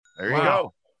There you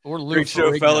go. Or Lou Great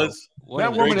show, Ferrigno. fellas.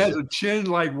 That woman has a chin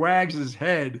like Wags'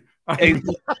 head. Hey,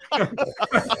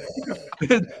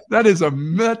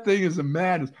 that thing is a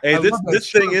madness. hey, I love that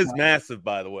this thing shirt, is man. massive,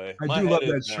 by the way. I My do head love is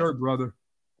that massive. shirt, brother.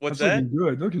 What's That's that? looking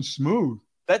good, looking smooth.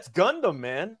 That's Gundam,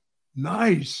 man.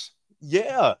 Nice.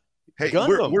 Yeah. Hey,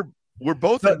 Gundam. we're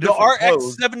both The in different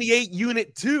clothes. RX-78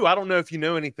 Unit 2. I don't know if you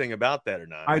know anything about that or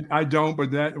not. I don't,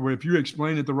 but that if you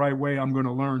explain it the right way, I'm going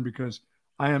to learn because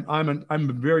I'm a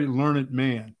very learned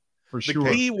man for the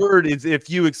sure. key word is if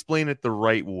you explain it the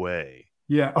right way.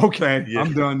 Yeah. Okay. Yeah.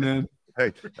 I'm done then.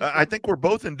 Hey, I think we're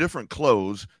both in different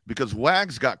clothes because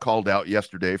Wags got called out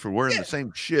yesterday for wearing the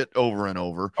same shit over and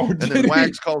over. Oh, And did then he?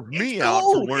 Wags called me out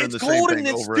for wearing It's the same cold thing in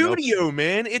the over and over. studio,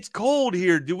 man. It's cold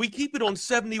here. Do we keep it on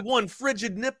 71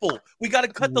 frigid nipple? We got to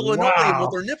cut the linoleum Wow.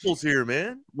 with our nipples here,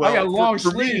 man. I got long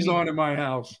for sleeves me, on in my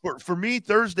house. For me,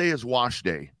 Thursday is wash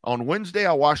day. On Wednesday,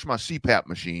 I wash my CPAP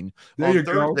machine. There you On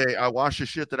go. Thursday, I wash the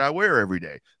shit that I wear every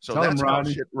day. So Tell 'em, that's how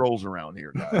Rodney. shit rolls around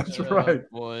here, guys. That's right.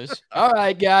 Boys. All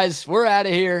right, guys. We're out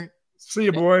of here. See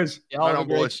you, boys. Y'all have Right a on,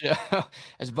 great boys. show.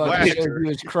 As Bucky Wax. showed you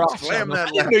his cross. Slam on that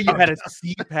I didn't know you had a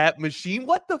CPAP machine.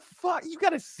 What the fuck? You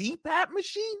got a CPAP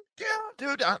machine? Yeah,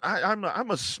 dude,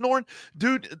 I'm a snoring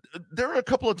dude. There are a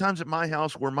couple of times at my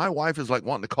house where my wife is like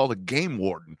wanting to call the game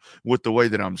warden with the way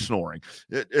that I'm snoring,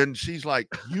 and she's like,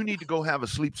 "You need to go have a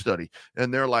sleep study."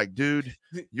 And they're like, "Dude,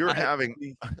 you're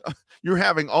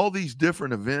having all these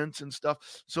different events and stuff."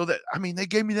 So that they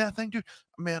gave me that thing, dude.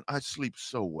 Man, I sleep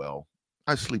so well.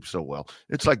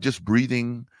 It's like just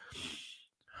breathing.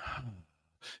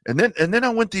 And then I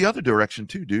went the other direction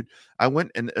too, dude. I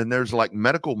went and there's like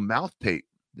medical mouth tape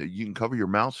that you can cover your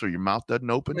mouth so your mouth doesn't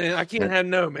open. Man, I can't And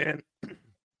have man.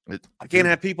 it- I can't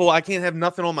have people. I can't have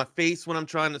nothing on my face when I'm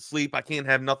trying to sleep. I can't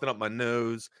have nothing up my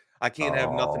nose. I can't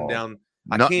have nothing Oh.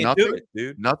 I No- can't do nothing? it,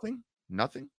 dude. Nothing,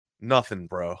 Nothing,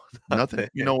 bro. nothing.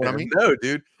 You know what I mean? No,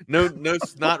 dude. No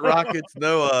snot rockets.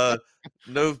 No,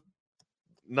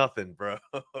 nothing, bro.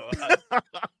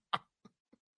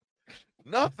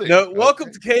 Nothing. No,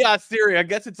 welcome to Chaos Theory. I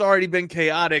guess it's already been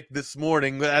chaotic this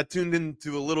morning, but I tuned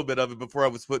into a little bit of it before I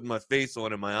was putting my face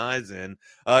on and my eyes in.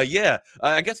 I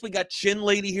guess we got Chin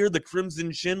Lady here, the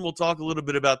Crimson Chin. We'll talk a little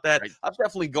bit about that. Right. I've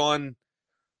definitely gone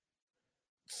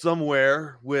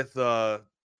somewhere with a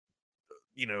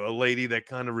lady that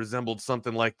kind of resembled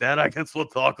something like that. I guess we'll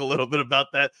talk a little bit about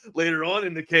that later on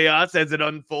in the chaos as it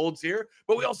unfolds here.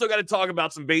 But we also got to talk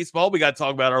about some baseball. We got to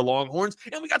talk about our Longhorns,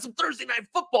 and we got some Thursday night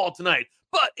football tonight.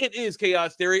 But it is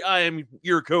Chaos Theory. I am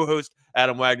your co-host,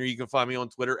 Adam Wagner. You can find me on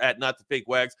Twitter at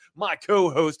NotTheFakeWags. My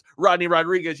co-host, Rodney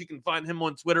Rodriguez. You can find him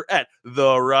on Twitter at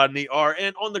TheRodneyR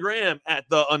and on the gram at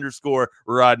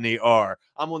 @the_RodneyR.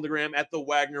 I'm on the gram at The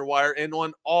Wagner Wire and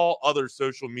on all other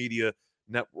social media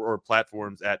network or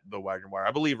platforms at The Wagner Wire.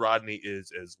 I believe Rodney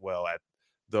is as well at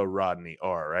The Rodney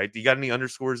R, right? Do you got any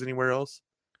underscores anywhere else?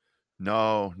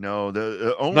 No.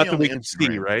 The only Nothing on we the can see,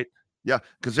 Instagram. right? Yeah,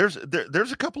 because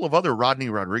there's a couple of other Rodney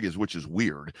Rodriguez, which is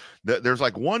weird. There's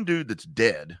like one dude that's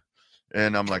dead,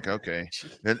 and I'm like, okay.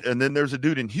 And then there's a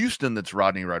dude in Houston that's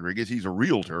Rodney Rodriguez. He's a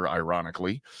realtor,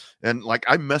 ironically. And like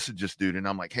I messaged this dude, and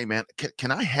I'm like, hey man,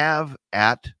 can I have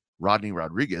at Rodney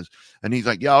Rodriguez? And he's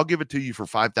like, yeah, I'll give it to you for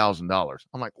 $5,000.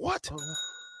 I'm like, what?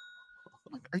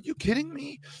 I'm like, are you kidding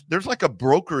me? There's like a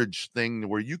brokerage thing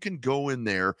where you can go in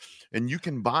there and you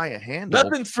can buy a handle.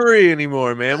 Nothing's free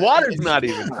anymore, man. Water's not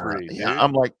even free. Yeah, dude.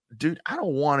 I'm like, dude, I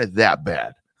don't want it that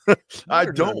bad. I Water's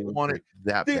not don't even want free. it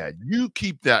that Dude, bad. You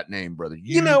keep that name, brother.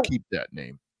 You know- Keep that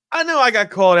name. I know I got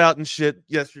called out and shit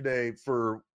yesterday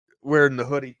for wearing the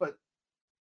hoodie, but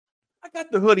I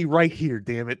got the hoodie right here,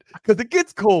 damn it. Because it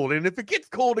gets cold. And if it gets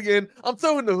cold again, I'm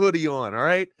throwing the hoodie on, all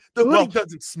right? The hoodie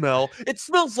doesn't smell. It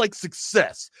smells like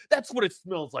success. That's what it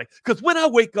smells like. Because when I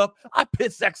wake up, I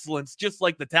piss excellence, just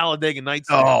like the Talladega Nights.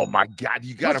 Oh my God,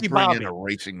 you got to Ricky bring Bobby. in a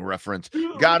racing reference.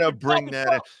 Got to bring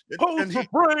that in. Pose for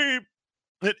frame.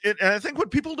 And I think what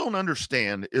people don't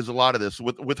understand is a lot of this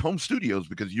with home studios,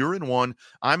 because you're in one,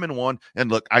 I'm in one,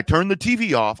 and look, I turned the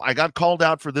TV off. I got called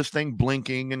out for this thing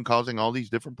blinking and causing all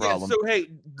these different problems. Yeah, so, hey,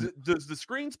 does the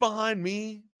screens behind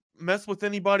me mess with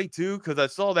anybody too? Because I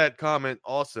saw that comment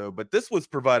also, but this was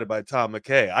provided by Tom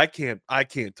McKay. I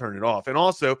can't turn it off. And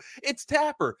also, it's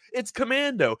Tapper, it's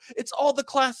Commando, it's all the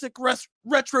classic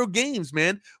retro games,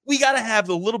 man. We got to have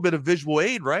a little bit of visual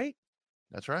aid, right?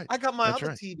 That's right. I got my That's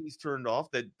other right. TVs turned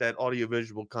off that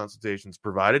audiovisual consultations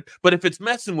provided. But if it's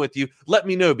messing with you, let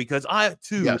me know, because I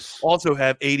too Yes. also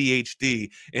have ADHD,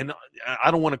 and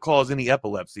I don't want to cause any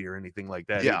epilepsy or anything like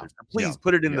that. Yeah. Either. So please Yeah.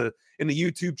 put it in the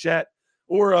YouTube chat,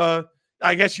 or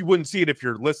I guess you wouldn't see it if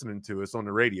you're listening to us on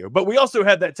the radio. But we also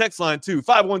have that text line too,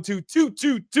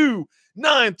 512-222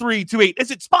 9328.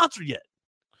 Is it sponsored yet?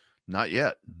 Not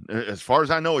yet. As far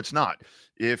as I know, it's not.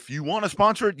 If you want to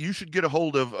sponsor it, you should get a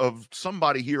hold of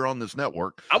somebody here on this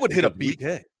network. I would hit a Because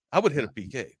BK. I would hit a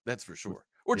BK. That's for sure.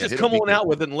 Or Yeah, just hit a come on BK. out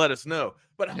with it and let us know.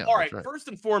 But Yeah, all right, that's right. first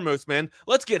and foremost, man,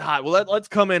 let's get hot. Well, let's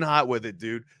come in hot with it,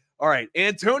 dude. All right,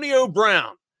 Antonio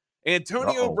Brown.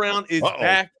 Antonio Uh-oh. Brown is Uh-oh.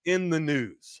 back in the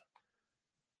news.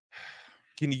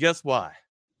 Can you guess why?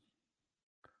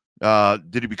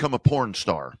 Did he become a porn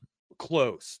star?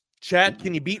 Close. Chat,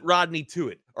 can you beat Rodney to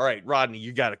it? All right, Rodney,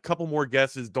 you got a couple more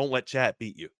guesses. Don't let chat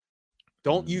beat you.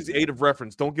 Don't use aid of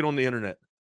reference. Don't get on the internet.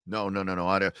 No.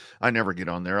 I never get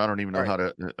on there. I don't even know All how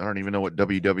to. I don't even know what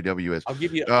WWW is. I'll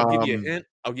give you a Um, hint.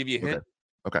 I'll give you a hint.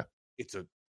 Okay. It's a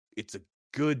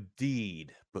good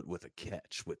deed, but with a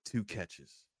catch, with two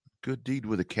catches. Good deed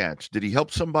with a catch. Did he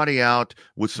help somebody out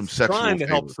with some He's sexual trying to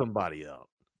help favors? somebody out.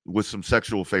 With some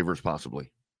sexual favors,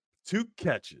 possibly. Two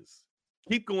catches.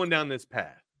 Keep going down this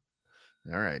path.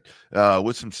 All right.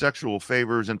 With some sexual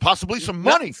favors and possibly some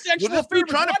Not money. Sexual Will this be favors.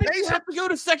 trying Why to did pay you some? have to go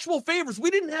to sexual favors? We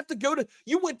didn't have to go to.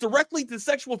 You went directly to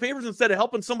sexual favors instead of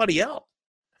helping somebody out.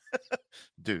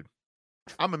 Dude,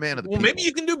 I'm a man of the Well, people. maybe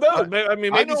you can do both. I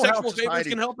mean, maybe know how sexual favors society-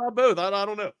 can help out both. I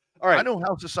don't know. All right, I know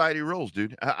how society rolls,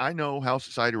 dude. I know how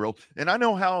society rolls. And I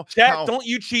know how. chat. Don't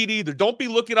you cheat either. Don't be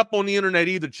looking up on the internet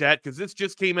either, chat, because this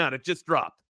just came out. It just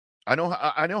dropped. I know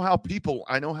how people,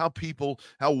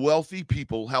 how wealthy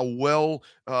people, how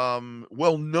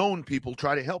well-known people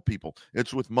try to help people.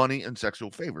 It's with money and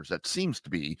sexual favors. That seems to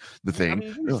be the thing. I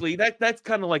mean, usually that's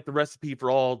kind of like the recipe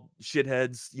for all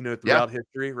shitheads, throughout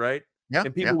history, right? Yeah.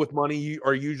 And people with money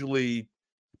are usually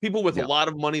people with Yeah. a lot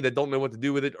of money that don't know what to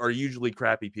do with it are usually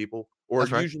crappy people, or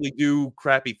That's right. usually do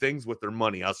crappy things with their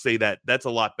money. I'll say that. That's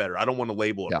a lot better. I don't want to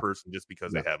label a Yeah. person just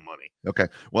because they have money. Okay.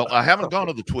 Well, I haven't gone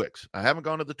to the Twix.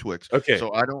 Okay.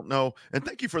 So I don't know. And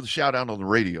thank you for the shout out on the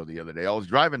radio the other day. I was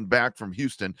driving back from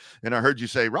Houston and I heard you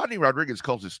say Rodney Rodriguez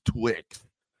calls this Twix.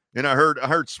 And I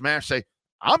heard Smash say,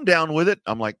 I'm down with it.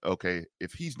 I'm like, okay,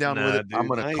 if he's down with it, Dude, I'm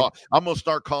gonna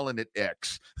start calling it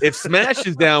X. If Smash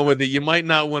is down with it, you might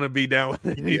not want to be down with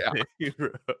anything. Bro.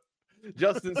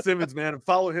 Justin Simmons, man, and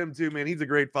follow him too, man. He's a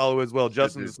great follow as well.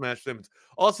 Justin the Smash Simmons.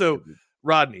 Also,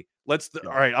 Rodney, all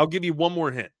right, I'll give you one more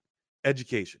hint.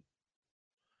 Education.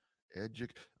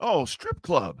 Strip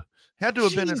club. Had to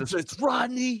have been at a Jesus,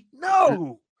 Rodney.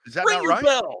 No. Is that Ring not your right?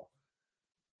 bell.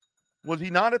 Was he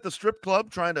not at the strip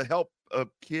club trying to help a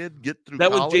kid get through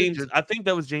That was college? James. I think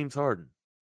that was James Harden.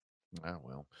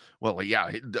 Oh, well,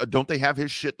 yeah. Don't they have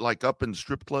his shit like up in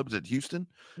strip clubs at Houston?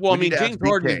 Well, We need to ask James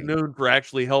Harden is BK. known for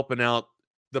actually helping out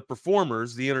the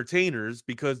performers, the entertainers,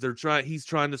 because he's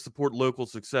trying to support local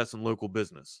success and local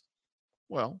business.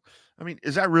 Well, I mean,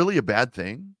 is that really a bad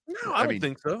thing? No, I don't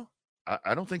think so.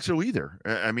 I don't think so either.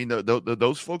 I mean,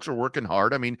 those folks are working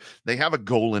hard. I mean, they have a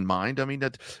goal in mind. I mean,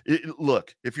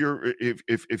 look, if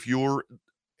you're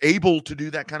able to do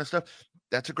that kind of stuff,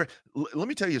 that's a great. Let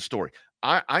me tell you a story.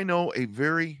 I know a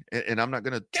very, and I'm not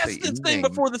going to say Guess this any thing name.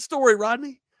 before the story,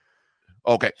 Rodney.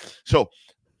 Okay, so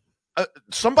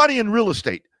somebody in real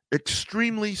estate,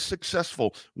 extremely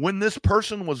successful. When this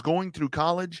person was going through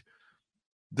college,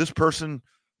 this person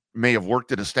may have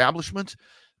worked at establishments.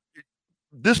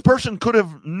 This person could have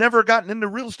never gotten into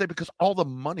real estate because all the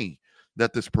money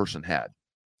that this person had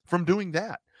from doing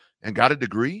that and got a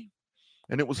degree.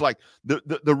 And it was like the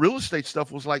real estate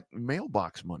stuff was like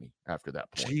mailbox money after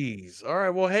that point. Jeez. All right.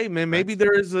 Well, hey, man, maybe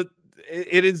there is it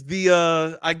is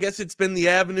the I guess it's been the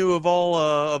avenue of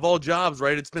all jobs,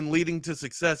 right? It's been leading to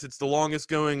success. It's the longest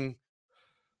going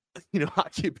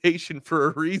occupation for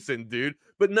a reason, dude.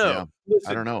 But no, Yeah,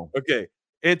 listen, I don't know. Okay.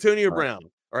 Antonio All right. Brown.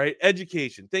 All right.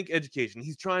 Education. Think education.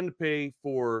 He's trying to pay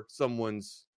for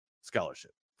someone's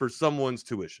scholarship, for someone's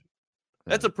tuition.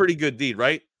 That's a pretty good deed,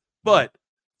 right? But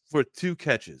for two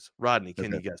catches, Rodney, can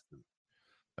Okay. you guess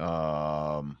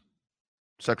them?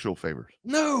 Sexual favors.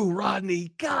 No,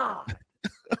 Rodney. God.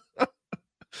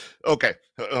 Okay,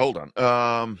 hold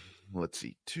on. Let's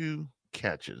see. Two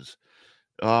catches.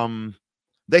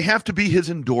 They have to be his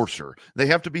endorser. They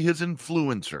have to be his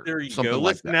influencer. There you something go.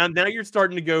 like Listen, that. now you're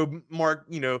starting to go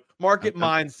market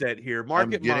mindset here. I'm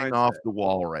Market getting mindset. off the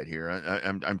wall right here.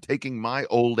 I'm taking my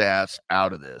old ass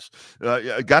out of this.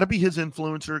 Got to be his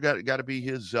influencer. Got to be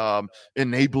his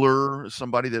enabler.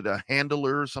 Somebody that a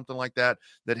handler, something like that.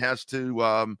 That has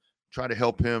to try to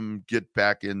help him get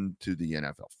back into the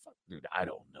NFL. Fuck, dude, I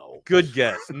don't know. Good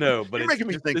guess. No, but You're making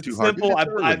me think it's too hard, dude. simple. It's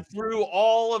I early. threw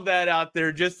all of that out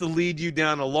there just to lead you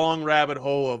down a long rabbit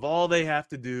hole of all they have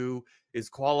to do is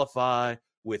qualify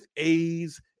with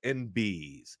A's and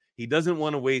B's. He doesn't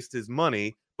want to waste his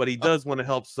money, but he does want to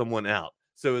help someone out.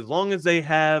 So as long as they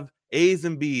have A's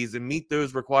and B's and meet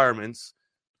those requirements,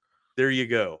 there you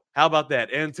go. How about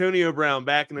that? Antonio Brown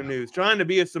back in the news, trying to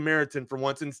be a Samaritan for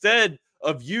once instead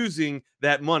of using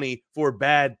that money for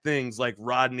bad things like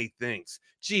Rodney thinks.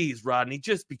 Geez, Rodney,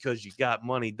 just because you got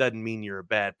money doesn't mean you're a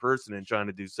bad person and trying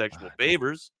to do sexual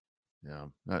favors. Yeah,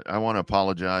 I want to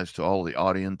apologize to all the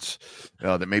audience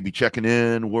that may be checking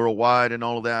in worldwide and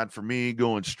all of that for me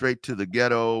going straight to the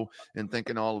ghetto and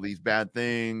thinking all of these bad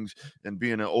things and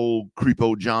being an old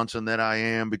creepo Johnson that I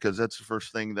am, because that's the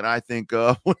first thing that I think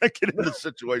of when I get into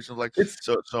situations like this.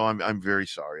 So I'm very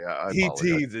sorry. He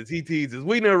teases.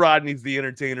 We know Rodney's the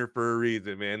entertainer for a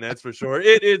reason, man. That's for sure.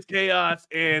 It is chaos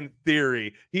and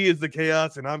theory. He is the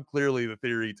chaos, and I'm clearly the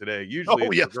theory today.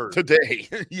 Usually, today,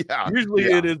 yeah. Usually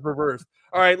it is reversed.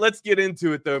 All right, let's get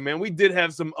into it though, man. We did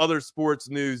have some other sports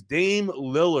news. Dame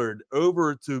Lillard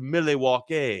over to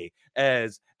Milwaukee,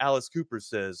 as Alice Cooper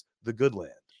says, the good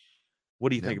land. What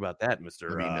do you think about that,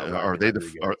 Mr.? I mean, are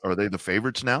they the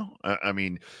favorites now? I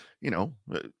mean,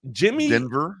 Jimmy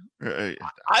Denver. I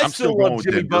still love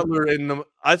Jimmy Butler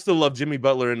I still love Jimmy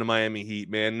Butler in the Miami Heat,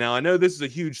 man. Now I know this is a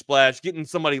huge splash. Getting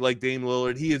somebody like Dame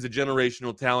Lillard, he is a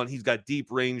generational talent. He's got deep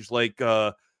range, like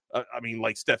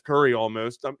Steph Curry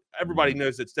almost. Everybody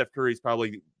knows that Steph Curry is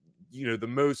probably, the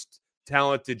most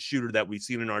talented shooter that we've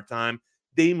seen in our time.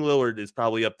 Dame Lillard is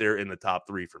probably up there in the top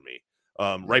 3 for me,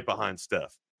 right behind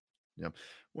Steph. Yeah.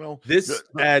 Well, this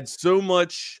adds so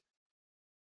much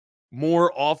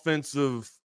more offensive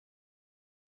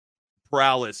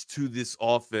prowess to this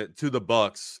offense, to the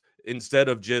Bucks, instead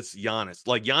of just Giannis.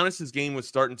 Like Giannis's game was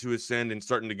starting to ascend and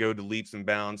starting to go to leaps and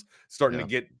bounds, starting to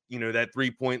get, that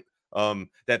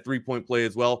 3-point play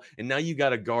as well. And now you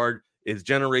got a guard as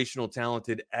generational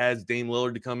talented as Dame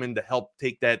Lillard to come in to help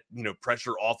take that,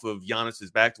 pressure off of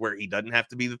Giannis's back to where he doesn't have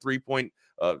to be the 3-point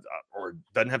or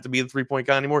doesn't have to be the 3-point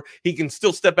guy anymore. He can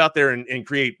still step out there and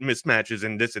create mismatches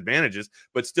and disadvantages,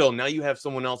 but still now you have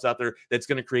someone else out there that's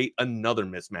going to create another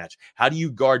mismatch. How do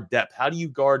you guard depth? How do you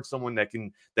guard someone that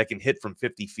can hit from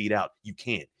 50 feet out? You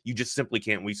can't. You just simply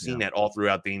can't. We've seen that all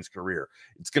throughout Dame's career.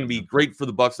 It's going to be great for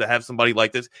the Bucks to have somebody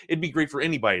like this. It'd be great for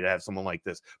anybody to have someone like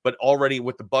this. But already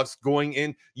with the Bucks going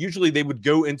in, usually they would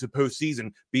go into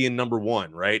postseason being number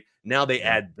 1, right? Now they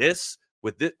add this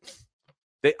with it.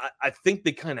 I think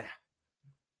they kind of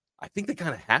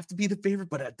have to be the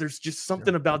favorite, but there's just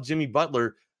something about Jimmy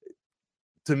Butler.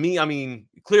 To me, I mean,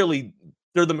 clearly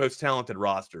they're the most talented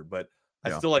roster, but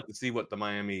I still like to see what the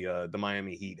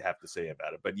Miami Heat have to say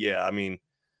about it. But yeah, I mean,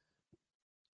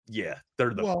 they're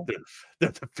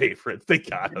the favorites. They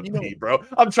gotta be, bro.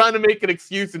 I'm trying to make an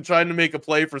excuse and trying to make a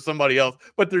play for somebody else,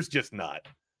 but there's just not.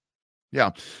 Yeah.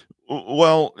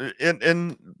 Well,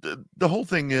 and the whole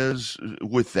thing is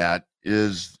with that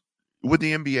is with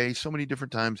the NBA, so many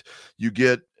different times you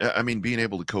get, being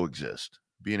able to coexist.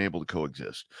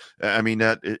 I mean,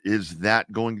 that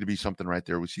going to be something right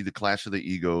there? We see the clash of the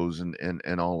egos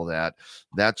and all of that.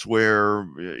 That's where,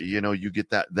 you get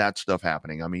that stuff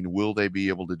happening. I mean, will they be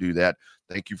able to do that?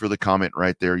 Thank you for the comment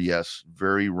right there. Yes.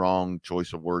 Very wrong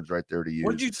choice of words right there to use.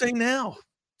 What'd you say now?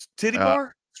 Titty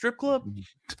bar? Strip club?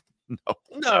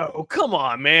 No, come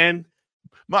on, man.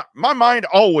 My mind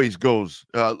always goes,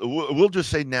 we'll just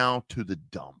say now to the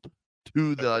dump.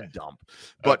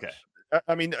 But okay.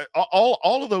 I mean,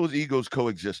 all of those egos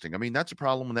coexisting. I mean, that's a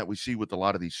problem that we see with a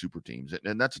lot of these super teams.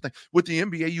 And that's the thing. With the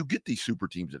NBA, you get these super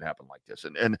teams that happen like this.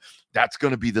 And that's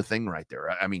going to be the thing right there.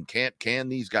 I mean, can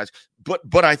these guys?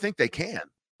 But I think they can.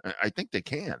 I think they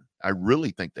can. I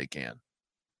really think they can.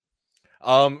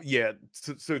 So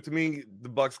to me, the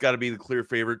Bucks got to be the clear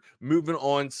favorite. Moving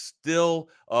on, still,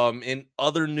 in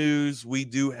other news, we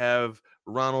do have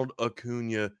Ronald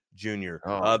Acuna Jr.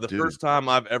 First time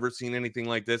I've ever seen anything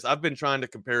like this. I've been trying to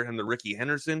compare him to Ricky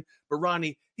Henderson, but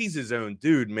Rodney, he's his own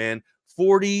dude, man.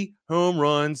 40 home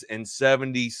runs and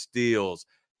 70 steals,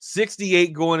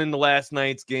 68 going into last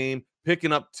night's game,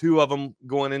 picking up 2 of them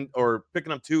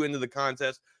picking up 2 into the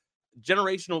contest.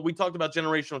 Generational. We talked about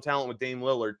generational talent with Dame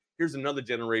Lillard. Here's another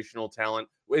generational talent.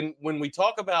 When we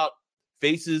talk about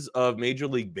faces of Major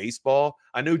League Baseball,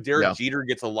 I know Derek Jeter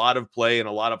gets a lot of play and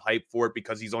a lot of hype for it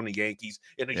because he's on the Yankees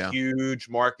in a huge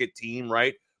market team,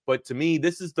 right? But to me,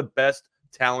 this is the best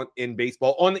talent in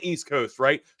baseball on the East Coast,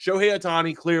 right? Shohei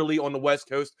Ohtani clearly on the West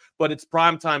Coast, but it's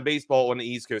primetime baseball on the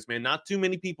East Coast, man. Not too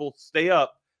many people stay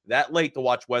up that late to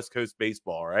watch West Coast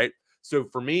baseball, right? So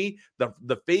for me,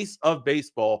 the face of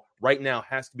baseball right now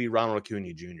has to be Ronald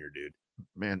Acuna Jr., dude.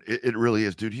 Man, it really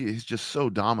is, dude. He's just so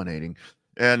dominating.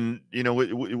 And, you know,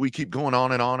 we keep going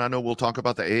on and on. I know we'll talk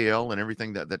about the AL and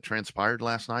everything that transpired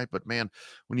last night. But, man,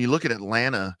 when you look at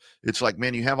Atlanta, it's like,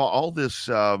 man, you have all this,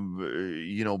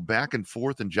 you know, back and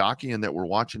forth and jockeying that we're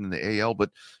watching in the AL.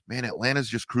 But, man, Atlanta's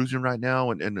just cruising right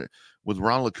now. And with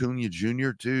Ronald Acuna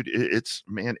Jr., dude, it's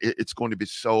going to be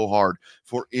so hard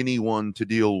for anyone to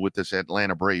deal with this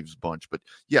Atlanta Braves bunch. But,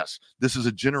 yes, this is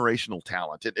a generational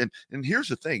talent. And here's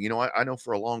the thing. You know, I know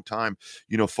for a long time,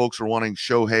 you know, folks are wanting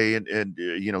Shohei and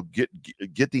you know,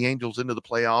 get the Angels into the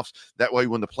playoffs. That way,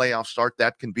 when the playoffs start,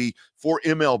 that can be for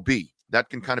MLB. That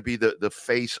can kind of be the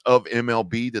face of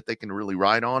MLB that they can really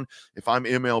ride on. If I'm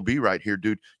MLB right here,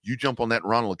 dude, you jump on that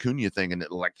Ronald Acuna thing and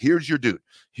like, here's your dude.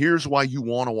 Here's why you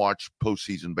want to watch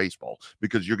postseason baseball,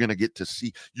 because you're going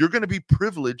to be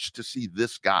privileged to see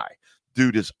this guy.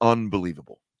 Dude is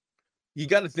unbelievable. You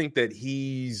got to think that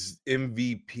he's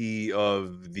MVP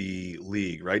of the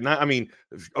league, right? Not, I mean,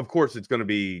 of course it's going to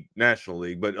be National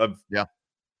League, but yeah,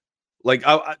 like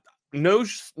no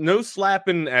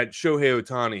slapping at Shohei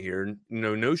Ohtani here.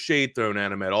 No shade thrown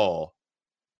at him at all.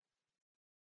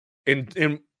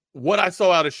 And what I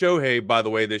saw out of Shohei, by the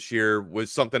way, this year was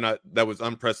something that was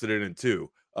unprecedented too.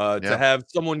 To have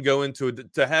someone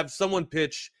to have someone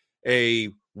pitch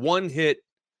a one-hit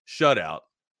shutout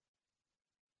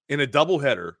in a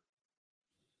doubleheader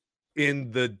in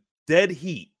the dead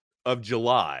heat of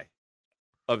July,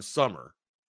 of summer,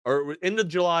 or end of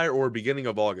July or beginning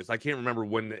of August. I can't remember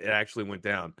when it actually went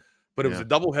down, but it was a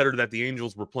doubleheader that the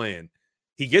Angels were playing.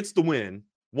 He gets the win,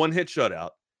 one-hit shutout,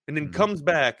 and then comes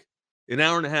back an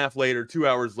hour and a half later, 2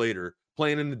 hours later,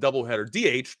 playing in the doubleheader,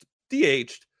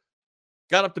 DH'd,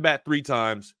 got up to bat 3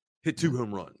 times, hit 2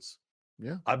 home runs.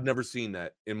 Yeah. I've never seen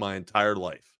that in my entire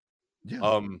life.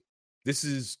 Yeah. This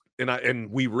is, and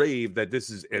we rave that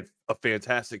this is a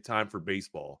fantastic time for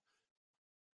baseball.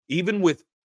 Even with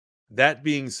that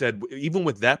being said, even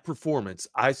with that performance,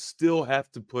 I still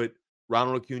have to put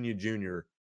Ronald Acuna Jr.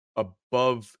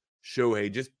 above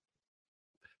Shohei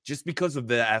just because of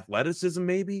the athleticism,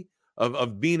 maybe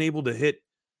of being able to hit,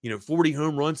 40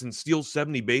 home runs and steal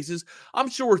 70 bases. I'm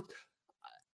sure,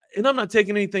 and I'm not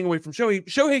taking anything away from Shohei.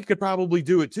 Shohei could probably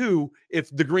do it too if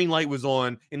the green light was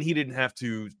on and he didn't have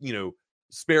to,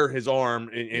 spare his arm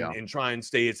and try and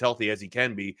stay as healthy as he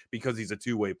can be because he's a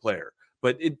two-way player.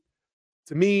 But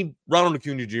to me, Ronald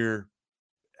Acuna Jr.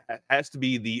 has to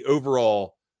be the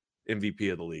overall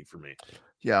MVP of the league for me.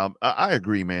 Yeah, I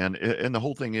agree, man. And the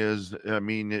whole thing is, I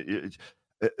mean,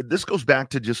 this goes back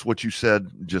to just what you said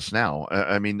just now.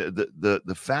 I mean,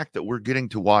 the fact that we're getting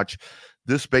to watch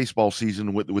this baseball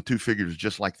season with 2 figures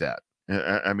just like that.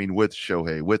 I mean, with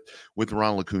Shohei, with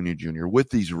Ronald Acuna Jr., with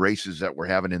these races that we're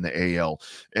having in the AL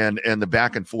and the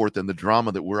back and forth and the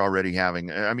drama that we're already having.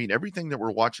 I mean, everything that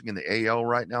we're watching in the AL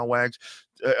right now, Wags,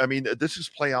 I mean, this is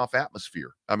playoff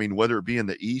atmosphere. I mean, whether it be in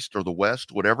the East or the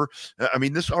West, whatever. I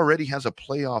mean, this already has a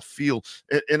playoff feel.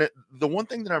 And the one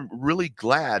thing that I'm really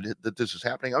glad that this is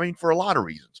happening, I mean, for a lot of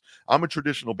reasons. I'm a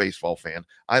traditional baseball fan.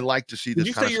 I like to see this kind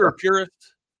of stuff. Did you say you're a purist?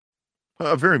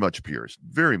 Very much a purist.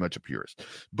 Very much a purist.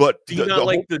 But do you not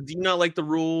like the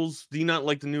rules? Do you not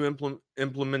like the new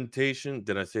implementation?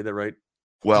 Did I say that right?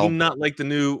 Well, do you not like the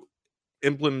new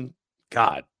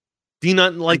God. Do you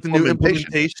not like the new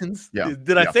implementations? Yeah.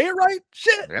 Did I say it right?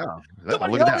 Shit. Yeah.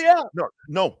 Somebody help me out.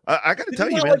 No. I got to tell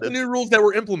you, man. Like the new rules that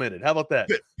were implemented. How about that?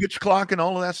 Pitch clock and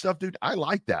all of that stuff, dude. I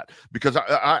like that because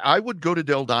I would go to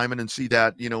Dell Diamond and see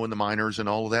that, in the minors and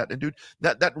all of that. And dude,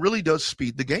 that really does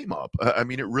speed the game up. I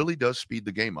mean, it really does speed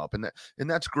the game up, and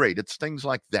that's great. It's things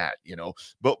like that,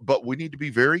 But we need to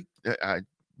be very.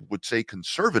 Would say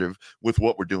conservative with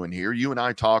what we're doing here. You and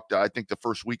I talked, I think, the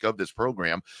first week of this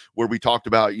program where we talked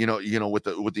about,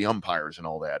 with the umpires and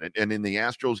all that. And in the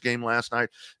Astros game last night,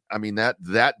 I mean,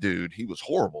 that dude, he was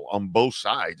horrible on both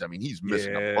sides. I mean, he's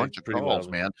missing a bunch of calls,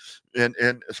 man.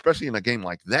 And especially in a game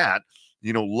like that,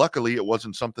 luckily it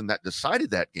wasn't something that decided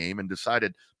that game and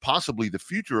decided possibly the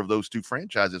future of those 2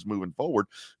 franchises moving forward.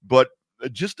 But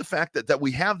just the fact that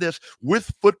we have this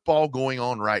with football going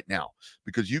on right now,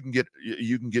 because you can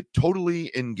get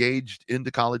totally engaged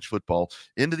into college football,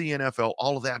 into the NFL,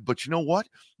 all of that. But you know what?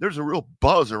 There's a real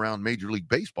buzz around Major League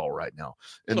Baseball right now,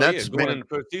 and that's going into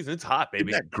the postseason. It's hot,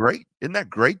 baby. Isn't that great? Isn't that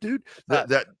great, dude?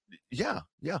 Yeah.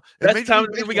 That's time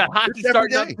we got hockey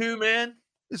starting up too, man.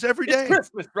 It's every day. It's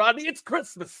Christmas, Rodney. It's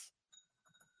Christmas.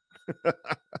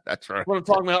 That's right. What I'm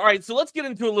talking about. All right, so let's get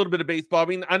into a little bit of baseball. I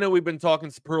mean, I know we've been talking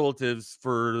superlatives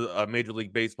for Major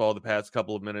League Baseball the past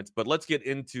couple of minutes, but let's get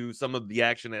into some of the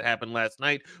action that happened last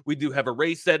night. We do have a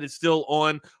race that is still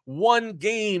on. One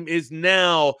game is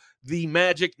now the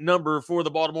magic number for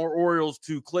the Baltimore Orioles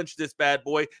to clinch this bad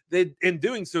boy. In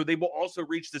doing so, they will also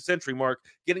reach the century mark,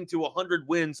 getting to 100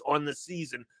 wins on the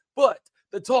season. But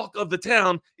the talk of the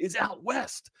town is out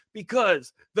west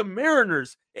because the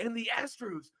Mariners and the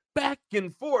Astros back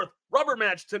and forth rubber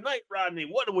match tonight, Rodney.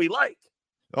 What do we like?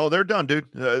 Oh, they're done, dude.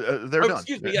 They're done.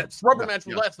 Excuse me. Yes, rubber match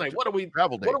from last night. What do we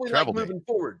like moving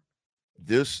forward?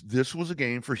 This was a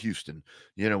game for Houston.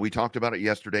 You know, we talked about it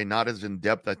yesterday, not as in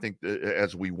depth, I think,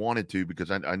 as we wanted to, because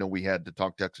I know we had to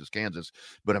talk Texas, Kansas.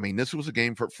 But I mean, this was a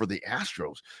game for the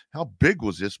Astros. How big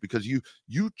was this? Because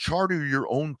you charter your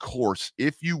own course.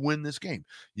 If you win this game,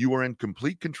 you are in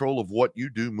complete control of what you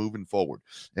do moving forward.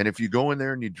 And if you go in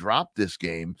there and you drop this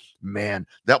game, man,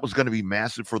 that was going to be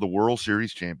massive for the World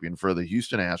Series champion, for the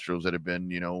Houston Astros that have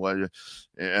been, you know,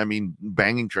 I mean,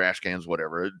 banging trash cans,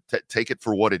 whatever. Take it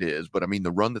for what it is. But I mean,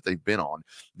 the run that they've been on,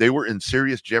 they were in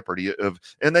serious jeopardy of,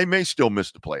 and they may still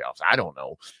miss the playoffs. I don't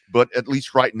know. But at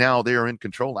least right now they are in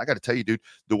control. I got to tell you, dude,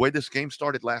 the way this game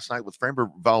started last night with Framber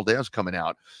Valdez coming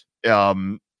out,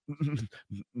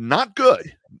 not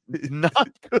good. Not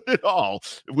good at all.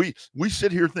 We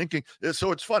sit here thinking,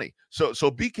 so it's funny. So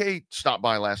BK stopped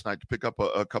by last night to pick up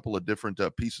a couple of different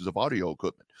pieces of audio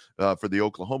equipment for the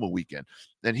Oklahoma weekend.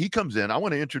 And he comes in. I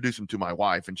want to introduce him to my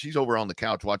wife, and she's over on the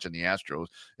couch watching the Astros.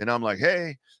 And I'm like,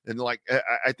 hey. And like,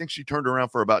 I think she turned around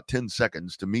for about 10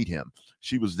 seconds to meet him.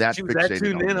 She was that fixated. That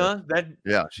tuned in, huh?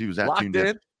 Yeah, she was that tuned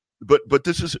in. But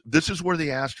this is where the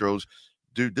Astros,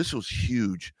 dude, this was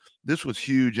huge. This was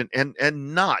huge, and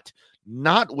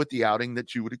not with the outing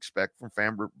that you would expect from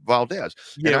Framber Valdez.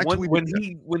 Yeah,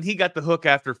 when he got the hook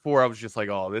after 4, I was just like,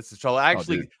 oh, this is trouble.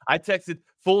 Actually, I texted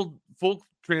full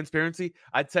transparency.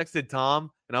 I texted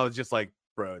Tom, and I was just like,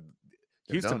 bro,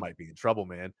 Houston might be in trouble,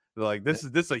 man. They're like, this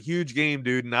is a huge game,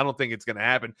 dude, and I don't think it's going to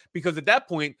happen, because at that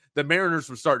point the Mariners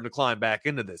were starting to climb back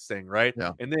into this thing, right?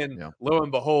 Yeah. And then lo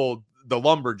and behold, the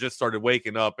lumber just started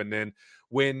waking up, and then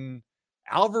when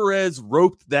Alvarez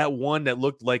roped that one that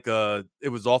looked like it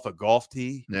was off a golf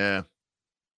tee. Yeah.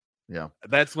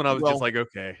 That's when I was just like,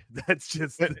 okay, that's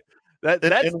just that's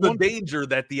the danger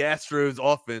that the Astros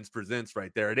offense presents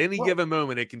right there. At any given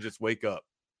moment, it can just wake up.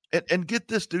 And get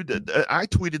this, dude. I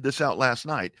tweeted this out last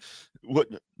night. What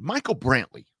Michael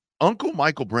Brantley, Uncle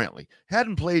Michael Brantley,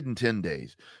 hadn't played in 10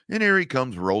 days, and here he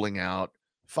comes rolling out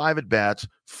 5 at bats,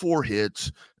 4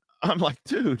 hits. I'm like,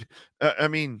 dude, I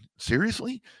mean,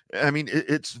 seriously? I mean,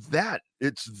 it's that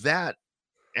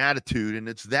attitude, and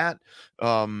it's that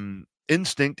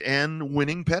instinct and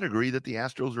winning pedigree that the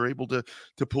Astros are able to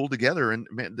pull together. And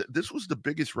man, this was the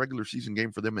biggest regular season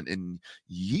game for them in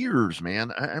years,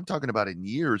 man. I'm talking about in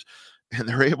years, and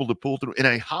they're able to pull through in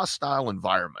a hostile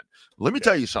environment. Let me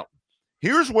tell you something.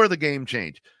 Here's where the game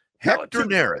changed. Hector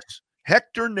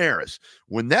Neris,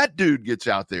 when that dude gets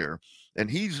out there, and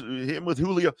he's him with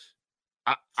Julio.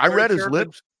 I read his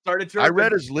lips. I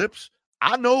read his lips.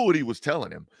 I know what he was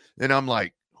telling him. And I'm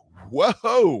like,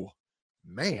 whoa,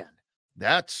 man,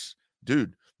 that's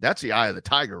the eye of the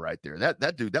tiger right there.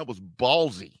 That dude, that was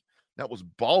ballsy. That was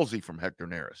ballsy from Hector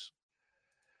Neris.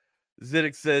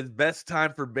 Ziddick says best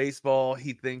time for baseball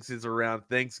he thinks is around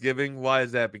Thanksgiving. Why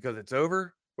is that? Because it's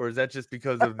over? Or is that just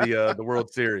because of the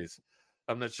World Series?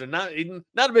 I'm not sure. Not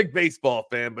a big baseball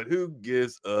fan, but who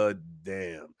gives a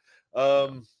damn?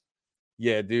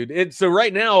 Yeah, dude. So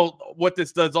right now, what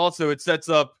this does also, it sets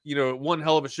up, one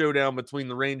hell of a showdown between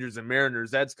the Rangers and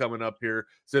Mariners. That's coming up here.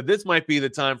 So this might be the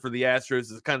time for the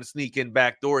Astros to kind of sneak in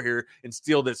backdoor here and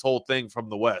steal this whole thing from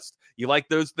the West. You like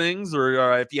those things?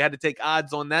 Or if you had to take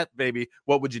odds on that, baby,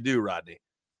 what would you do, Rodney?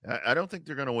 I don't think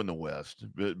they're going to win the West,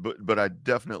 but I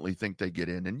definitely think they get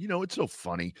in. And, it's so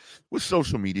funny with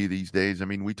social media these days. I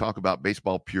mean, we talk about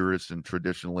baseball purists and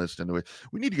traditionalists, and we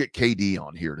need to get KD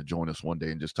on here to join us one day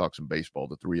and just talk some baseball,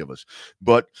 the 3 of us.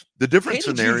 But the different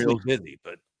scenarios. Busy,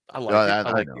 but I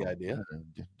like the idea.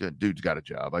 Dude's got a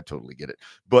job. I totally get it.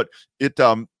 But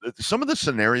some of the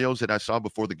scenarios that I saw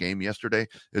before the game yesterday,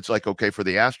 it's like, okay, for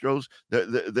the Astros,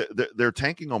 they're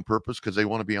tanking on purpose because they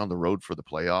want to be on the road for the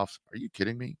playoffs. Are you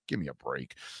kidding me? Give me a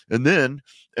break. And then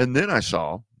I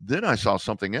saw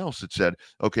something else that said,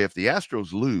 okay, if the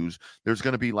Astros lose, there's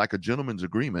going to be like a gentleman's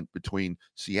agreement between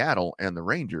Seattle and the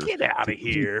Rangers. Get out of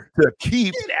here. To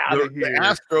keep the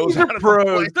Astros out of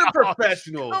pros. They're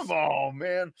professionals. Come on,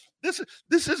 man. This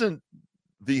isn't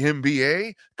the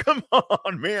NBA. Come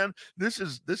on, man. This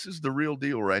is the real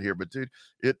deal right here. But dude,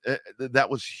 that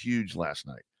was huge last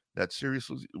night. That series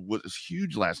was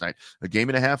huge last night. A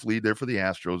 1.5 lead there for the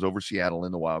Astros over Seattle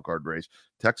in the wild card race.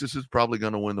 Texas is probably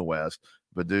going to win the West.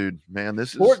 But, dude, man,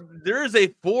 there is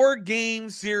a 4-game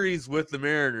series with the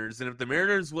Mariners. And if the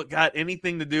Mariners got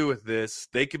anything to do with this,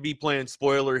 they could be playing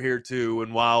spoiler here, too.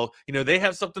 And while, they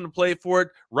have something to play for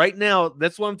it right now,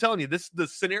 that's what I'm telling you. The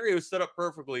scenario is set up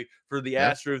perfectly for the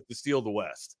Astros to steal the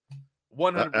West.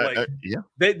 100.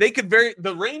 They could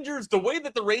the Rangers, the way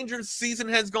that the Rangers season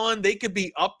has gone, they could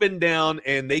be up and down,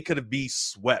 and they could be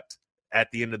swept at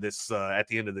the end of this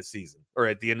season, or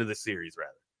at the end of the series,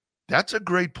 rather. That's a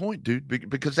great point, dude,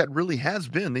 because that really has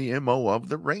been the MO of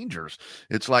the Rangers.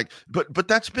 It's like, but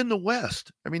that's been the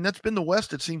West. I mean, that's been the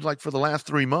West. It seems like for the last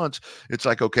 3 months, it's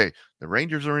like, okay, the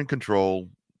Rangers are in control.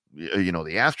 The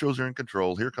Astros are in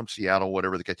control. Here comes Seattle,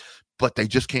 whatever the case, but they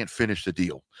just can't finish the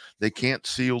deal. They can't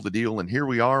seal the deal. And here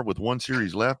we are with one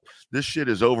series left. This shit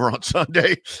is over on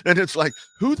Sunday. And it's like,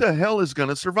 who the hell is going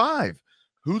to survive?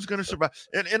 Who's going to survive?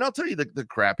 And I'll tell you the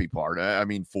crappy part. I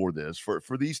mean, for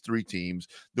these 3 teams,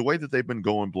 the way that they've been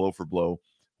going blow for blow,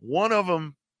 one of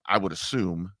them, I would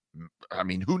assume, I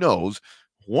mean, who knows?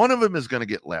 One of them is going to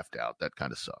get left out. That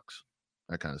kind of sucks.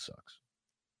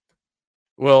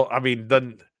 Well, I mean,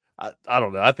 I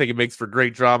don't know. I think it makes for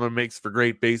great drama, makes for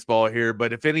great baseball here.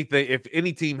 But if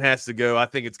any team has to go, I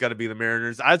think it's got to be the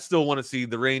Mariners. I'd still want to see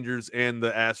the Rangers and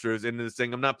the Astros into this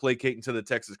thing. I'm not placating to the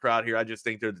Texas crowd here. I just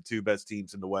think they're the 2 best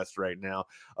teams in the West right now.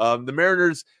 The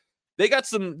Mariners, they got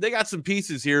some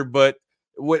pieces here, but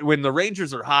when the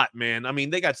Rangers are hot, man, I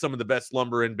mean, they got some of the best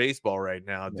lumber in baseball right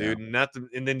now, dude. Yeah.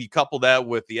 And then you couple that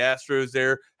with the Astros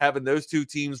there, having those 2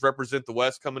 teams represent the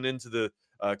West coming into the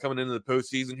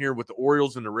postseason here with the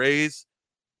Orioles and the Rays.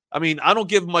 I mean, I don't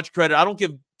give much credit. I don't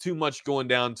give too much going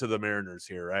down to the Mariners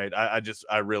here, right?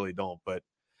 I really don't. But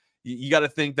you got to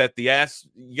think that the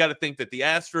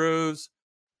Astros,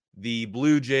 the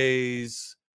Blue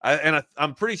Jays,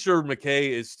 I'm pretty sure McKay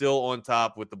is still on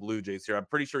top with the Blue Jays here. I'm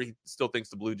pretty sure he still thinks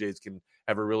the Blue Jays can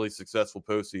have a really successful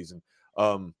postseason.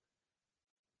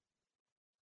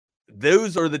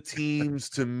 Those are the teams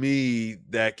to me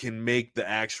that can make the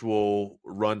actual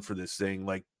run for this thing.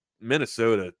 Like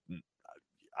Minnesota,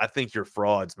 I think you're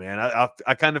frauds, man.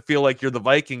 I kind of feel like you're the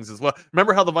Vikings as well.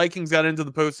 Remember how the Vikings got into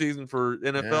the postseason for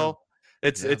NFL? Yeah.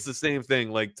 It's the same thing.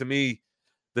 Like, to me,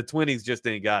 the Twinnies just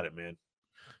ain't got it, man.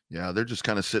 Yeah, they're just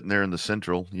kind of sitting there in the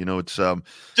Central. It's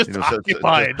just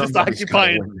occupying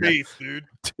space, dude.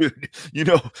 Dude,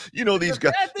 these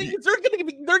guys.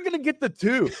 They're gonna get the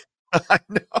 2. I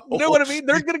know. You know what I mean?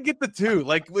 They're gonna get the 2,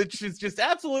 which is just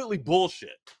absolutely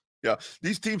bullshit. Yeah,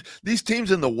 these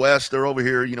teams in the West, they're over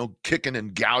here, kicking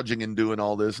and gouging and doing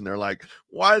all this, and they're like,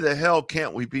 why the hell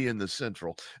can't we be in the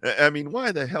Central? I mean,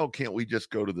 why the hell can't we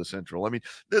just go to the Central? I mean,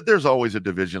 there's always a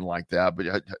division like that, but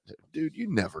dude,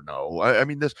 you never know. I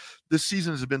mean, this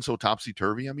season has been so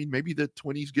topsy-turvy. I mean, maybe the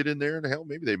Twinnies get in there, and hell,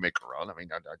 maybe they make a run. I mean,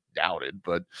 I doubt it,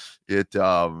 but it,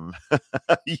 yeah,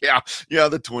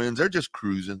 the Twins, they're just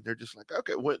cruising. They're just like,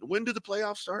 okay, when do the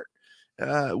playoffs start?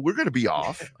 We're going to be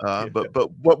off,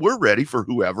 but we're ready for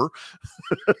whoever.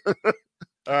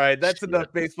 All right, that's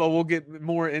enough baseball. We'll get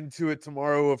more into it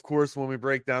tomorrow, of course, when we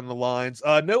break down the lines.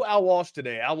 No Al Walsh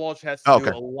today. Al Walsh has to do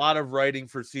a lot of writing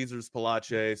for Caesars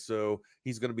Palace, so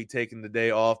he's going to be taking the day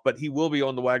off, but he will be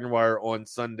on the Wagner Wire on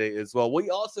Sunday as well.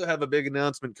 We also have a big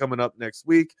announcement coming up next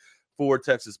week for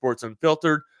Texas Sports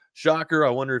Unfiltered. Shocker, I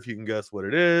wonder if you can guess what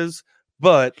it is.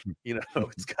 But,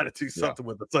 it's got to do something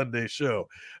with the Sunday show.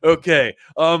 Okay,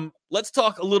 let's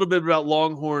talk a little bit about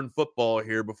Longhorn football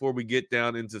here before we get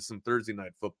down into some Thursday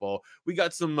night football. We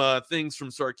got some things from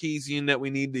Sarkisian that we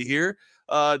need to hear.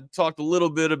 Talked a little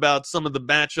bit about some of the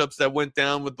matchups that went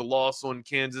down with the loss on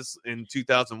Kansas in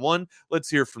 2001. Let's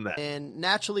hear from that. And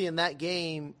naturally in that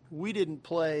game, we didn't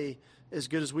play as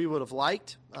good as we would have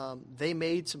liked. They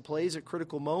made some plays at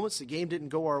critical moments. The game didn't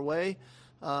go our way.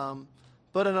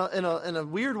 But in a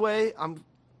weird way, I'm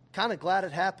kind of glad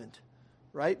it happened,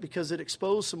 right? Because it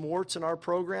exposed some warts in our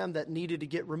program that needed to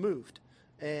get removed.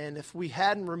 And if we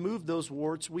hadn't removed those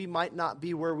warts, we might not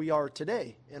be where we are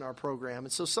today in our program.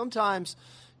 And so sometimes,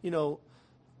 not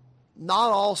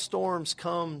all storms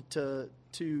come to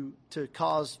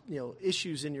cause,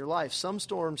 issues in your life. Some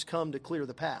storms come to clear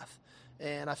the path.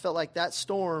 And I felt like that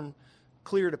storm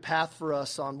cleared a path for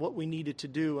us on what we needed to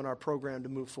do in our program to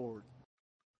move forward.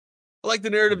 I like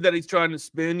the narrative that he's trying to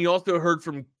spin. You also heard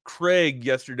from Craig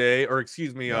yesterday,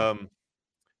 we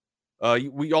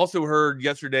also heard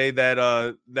yesterday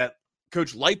that that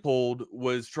Coach Leipold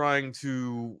was trying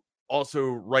to also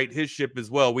right his ship as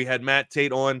well. We had Matt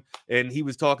Tate on, and he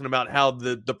was talking about how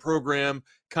the program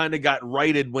kind of got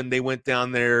righted when they went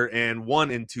down there and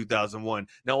won in 2001.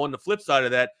 Now, on the flip side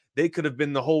of that, they could have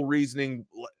been the whole reasoning,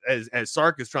 as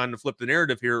Sark is trying to flip the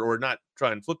narrative here, or not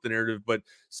try and flip the narrative, but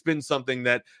spin something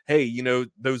that, hey,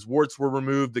 those warts were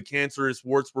removed, the cancerous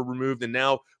warts were removed, and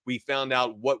now we found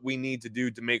out what we need to do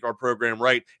to make our program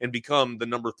right and become the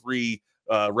number 3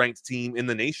 ranked team in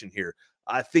the nation here.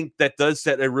 I think that does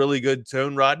set a really good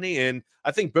tone, Rodney, and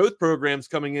I think both programs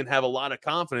coming in have a lot of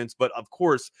confidence. But of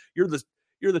course, you're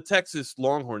the Texas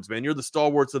Longhorns, man. You're the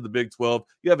stalwarts of the Big 12.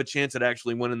 You have a chance at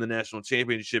actually winning the national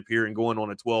championship here and going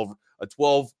on a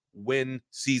 12 win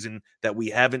season that we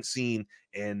haven't seen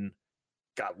in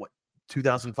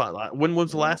 2005. When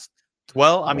was the last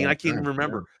 12? I mean, I can't even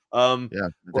remember. Well,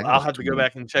 I'll have to go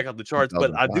back and check out the charts,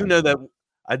 but I do know that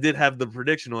I did have the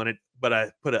prediction on it, but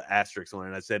I put an asterisk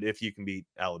on it. I said, if you can beat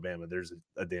Alabama, there's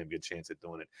a damn good chance at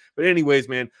doing it. But anyways,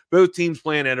 man, both teams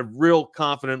playing at a real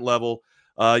confident level.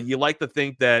 You like to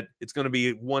think that it's going to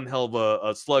be one hell of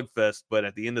a slugfest, but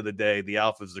at the end of the day, the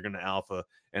alphas are going to alpha.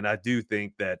 And I do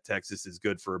think that Texas is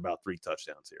good for about 3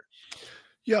 touchdowns here.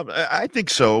 Yeah, I think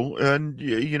so. And,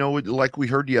 like we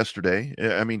heard yesterday,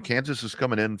 I mean, Kansas is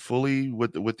coming in fully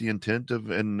with the intent of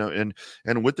and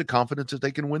with the confidence that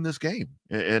they can win this game.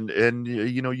 And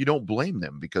you don't blame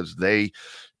them because they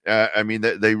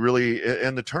really,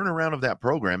 and the turnaround of that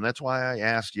program, that's why I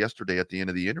asked yesterday at the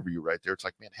end of the interview right there. It's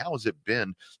like, man, how has it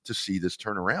been to see this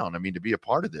turnaround? I mean, to be a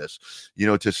part of this,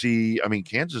 to see, I mean,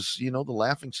 Kansas, the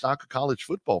laughing stock of college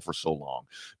football for so long,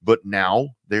 but now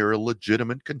they're a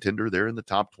legitimate contender. They're in the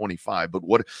top 25. But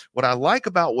what I like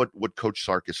about what Coach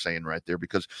Sark is saying right there,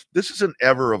 because this is an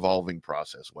ever evolving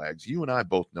process, Wags. You and I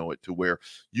both know it, to where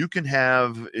you can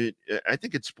have it. I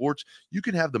think in sports, you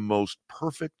can have the most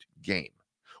perfect game.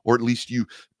 Or at least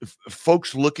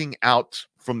folks looking out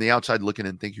from the outside looking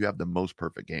and think you have the most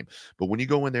perfect game. But when you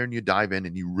go in there and you dive in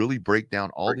and you really break down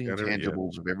all the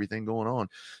intangibles of everything going on,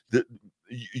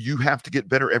 you have to get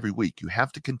better every week. You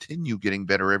have to continue getting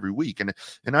better every week. And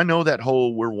I know that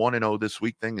whole we're 1-0 this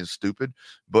week thing is stupid,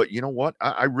 but you know what?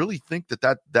 I really think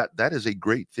that is a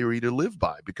great theory to live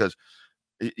by, because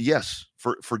yes,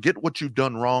 forget what you've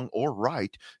done wrong or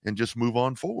right and just move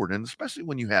on forward. And especially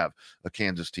when you have a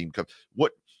Kansas team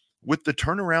with the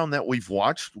turnaround that we've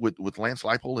watched with Lance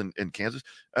Leipold in Kansas.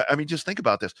 I mean, just think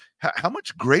about this. How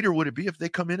much greater would it be if they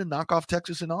come in and knock off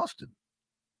Texas and Austin?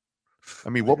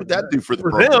 I mean, what would that do for the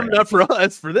program? Them, not for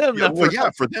us. For them, yeah, not well, for yeah,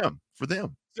 us. for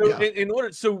them.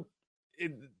 So yeah.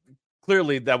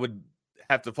 Clearly that would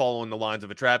have to fall on the lines of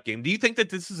a trap game. Do you think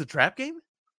that this is a trap game?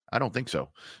 I don't think so.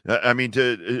 I mean,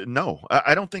 no,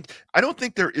 I don't think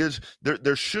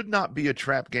there should not be a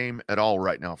trap game at all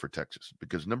right now for Texas,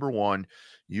 because number one,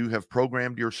 you have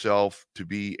programmed yourself to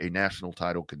be a national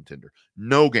title contender.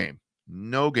 No game.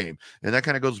 And that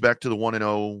kind of goes back to the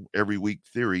 1-0 every week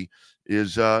theory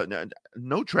is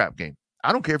no trap game.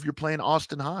 I don't care if you're playing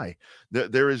Austin High.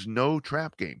 There is no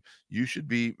trap game. You should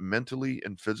be mentally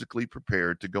and physically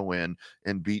prepared to go in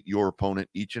and beat your opponent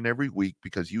each and every week,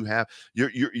 because you're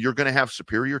going to have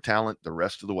superior talent the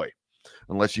rest of the way.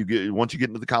 Once you get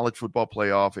into the college football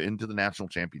playoff, into the national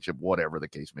championship, whatever the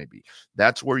case may be,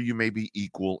 that's where you may be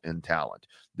equal in talent.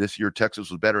 This year,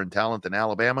 Texas was better in talent than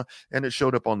Alabama, and it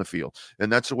showed up on the field.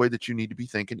 And that's the way that you need to be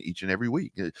thinking each and every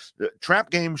week.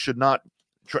 Trap game should not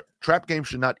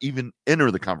even enter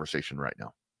the conversation right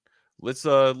now.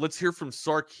 Let's hear from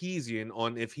Sarkisian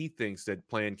on if he thinks that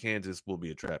playing Kansas will be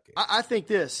a trap game. I think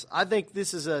this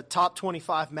is a top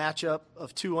 25 matchup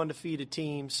of 2 undefeated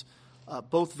teams.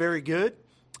 Both very good,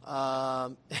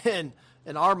 and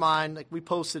in our mind, like we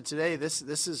posted today, this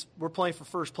is we're playing for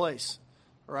first place,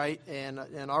 right? And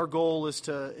our goal is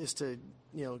to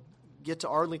get to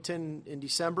Arlington in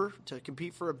December to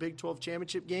compete for a Big 12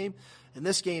 championship game, and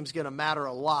this game's going to matter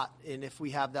a lot in if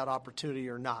we have that opportunity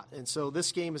or not. And so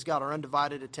this game has got our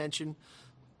undivided attention.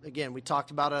 Again, we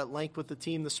talked about it at length with the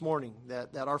team this morning,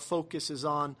 that our focus is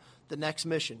on the next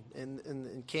mission,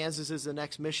 and Kansas is the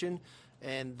next mission.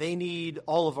 And they need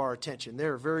all of our attention.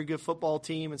 They're a very good football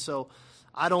team, and so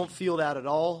I don't feel that at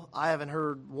all. I haven't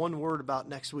heard one word about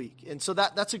next week, and so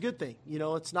that's a good thing.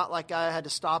 It's not like I had to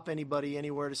stop anybody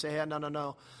anywhere to say, hey,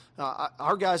 no.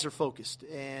 Our guys are focused,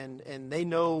 and they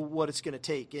know what it's going to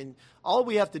take. And all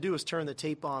we have to do is turn the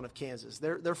tape on of Kansas.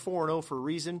 They're 4-0 for a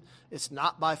reason. It's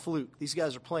not by fluke. These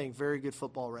guys are playing very good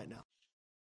football right now.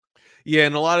 Yeah,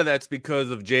 and a lot of that's because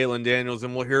of Jalen Daniels,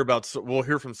 and we'll hear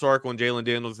from Sark on Jalen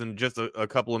Daniels in just a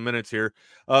couple of minutes here.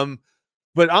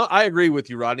 But I agree with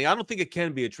you, Rodney. I don't think it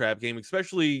can be a trap game,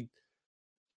 especially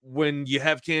when you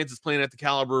have Kansas playing at the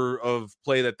caliber of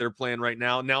play that they're playing right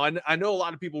now. Now, I know a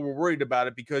lot of people were worried about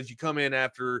it because you come in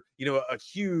after, a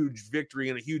huge victory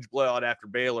and a huge blowout after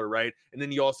Baylor, right? And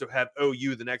then you also have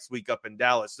OU the next week up in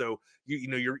Dallas. So,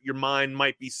 your mind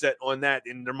might be set on that,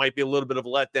 and there might be a little bit of a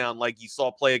letdown like you saw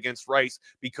play against Rice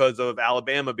because of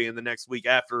Alabama being the next week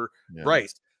after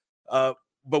Rice.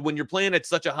 But when you're playing at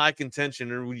such a high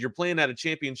contention and when you're playing at a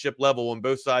championship level on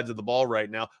both sides of the ball right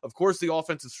now, of course, the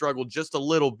offense has struggled just a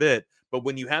little bit. But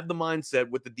when you have the mindset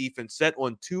with the defense set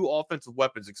on two offensive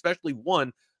weapons, especially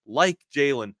one like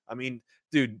Jalen, I mean,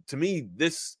 dude, to me,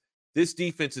 this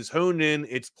defense is honed in,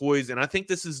 it's poised. And I think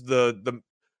this is the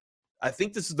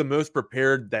most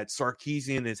prepared that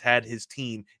Sarkisian has had his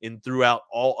team in throughout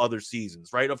all other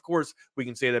seasons, right? Of course, we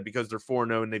can say that because they're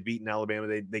 4-0 and they've beaten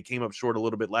Alabama. They came up short a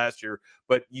little bit last year,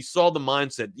 but you saw the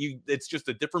mindset. It's just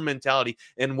a different mentality.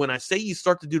 And when I say you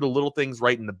start to do the little things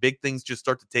right and the big things just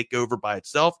start to take over by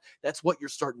itself, that's what you're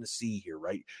starting to see here,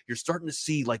 right? You're starting to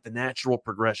see like the natural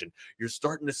progression. You're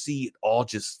starting to see it all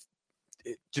just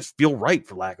feel right,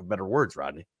 for lack of better words,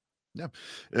 Rodney. Yeah.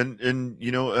 And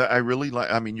I really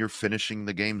like, I mean, you're finishing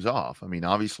the games off. I mean,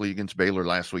 obviously against Baylor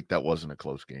last week, that wasn't a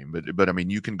close game, but I mean,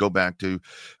 you can go back to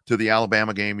the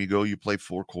Alabama game. You play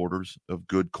 4 quarters of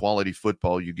good quality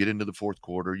football. You get into the fourth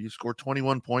quarter, you score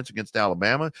 21 points against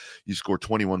Alabama. You score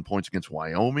 21 points against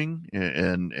Wyoming.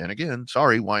 And again,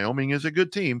 sorry, Wyoming is a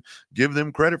good team. Give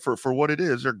them credit for what it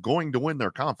is. They're going to win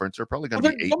their conference. They're probably going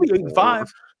to be 8-5.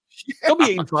 Yeah. They'll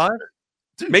be 8-5.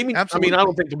 Dude, maybe. absolutely. I mean, I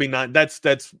don't think they'll be 9.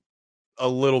 That's a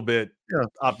little bit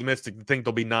optimistic to think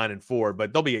they'll be 9-4,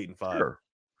 but they'll be 8-5.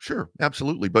 Sure,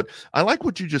 absolutely. But I like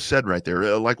what you just said right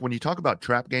there. Like when you talk about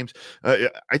trap games,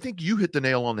 I think you hit the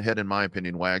nail on the head, in my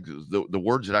opinion, Wags. The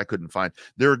words that I couldn't find.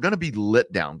 There are going to be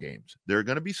lit down games. There are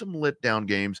going to be some lit down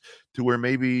games to where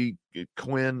maybe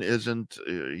Quinn isn't,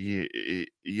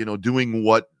 doing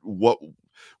what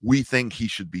we think he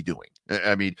should be doing.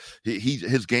 I mean,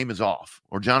 his game is off,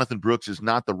 or Jonathan Brooks is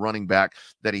not the running back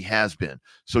that he has been.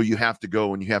 So you have to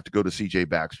go to CJ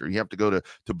Baxter. You have to go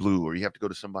to Blue, or you have to go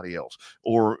to somebody else,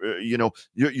 or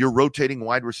you're rotating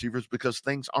wide receivers because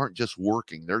things aren't just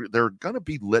working. They're going to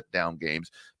be let down games,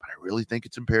 but I really think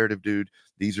it's imperative, dude.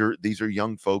 These are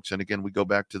young folks, and again, we go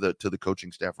back to the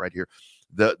coaching staff right here.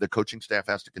 The coaching staff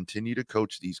has to continue to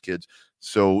coach these kids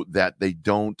so that they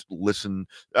don't listen.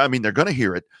 I mean, they're going to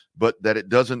hear it, but that it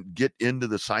doesn't get into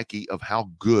the psyche of how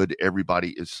good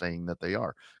everybody is saying that they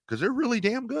are, because they're really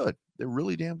damn good. They're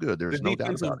really damn good. There's no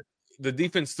doubt about it. The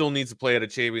defense still needs to play at a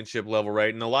championship level,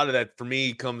 right? And a lot of that for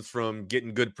me comes from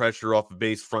getting good pressure off the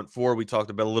base front four. We talked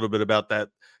about a little bit about that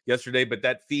yesterday, but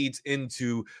that feeds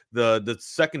into the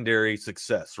secondary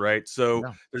success, right? So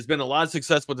there's been a lot of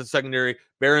success with the secondary.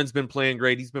 Barron's been playing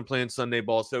great. He's been playing Sunday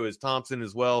ball. So is Thompson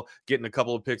as well, getting a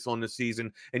couple of picks on the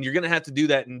season. And you're going to have to do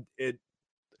that. And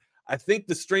I think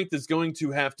the strength is going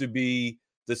to have to be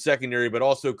the secondary, but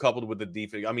also coupled with the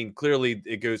defense. I mean, clearly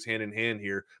it goes hand in hand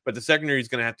here, but the secondary is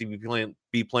going to have to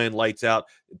be playing lights out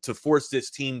to force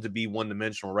this team to be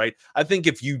one-dimensional, right? I think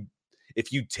if you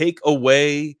take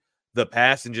away the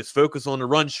pass and just focus on the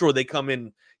run, sure, they come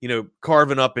in,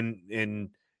 carving up and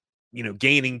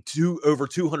gaining over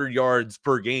 200 yards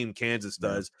per game, Kansas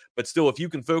does. But still, if you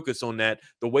can focus on that,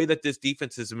 the way that this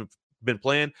defense has been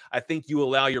playing, I think you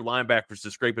allow your linebackers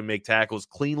to scrape and make tackles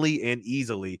cleanly and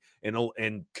easily,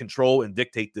 and control and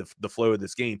dictate the flow of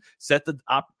this game. Set the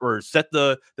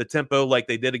tempo like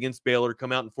they did against Baylor.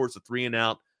 Come out and force a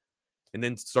 3-and-out, and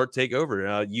then start take over.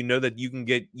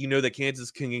 That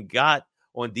Kansas can got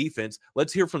on defense.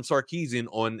 Let's hear from Sarkisian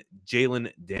on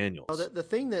Jalen Daniels. The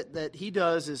thing that he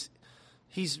does is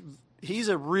he's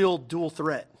a real dual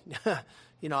threat.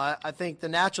 I think the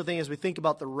natural thing is we think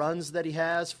about the runs that he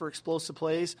has for explosive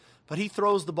plays, but he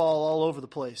throws the ball all over the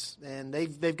place, and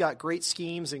they've got great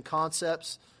schemes and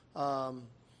concepts.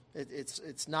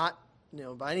 It's not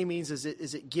by any means is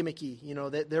it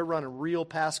gimmicky. They're running real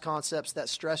pass concepts that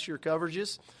stress your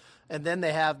coverages, and then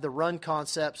they have the run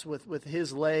concepts with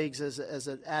his legs as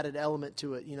an added element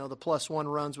to it. The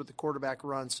 +1 runs with the quarterback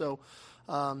run. So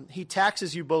he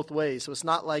taxes you both ways. So it's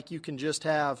not like you can just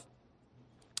have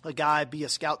a guy be a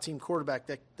scout team quarterback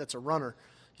that's a runner.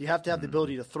 You have to have the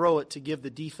ability to throw it to give the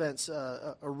defense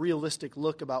a realistic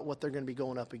look about what they're going to be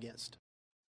going up against.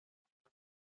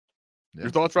 Your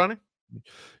thoughts, Ronnie?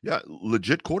 Yeah,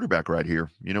 legit quarterback right here.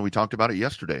 We talked about it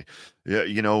yesterday. Yeah,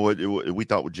 we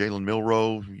thought with Jalen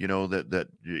Milroe, that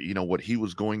what he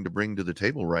was going to bring to the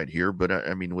table right here. But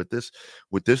I mean, with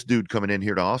this dude coming in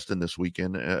here to Austin this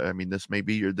weekend, I mean, this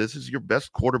is your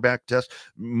best quarterback test,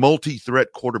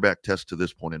 multi-threat quarterback test to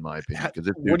this point, in my opinion.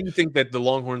 Because what do you think that the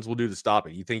Longhorns will do to stop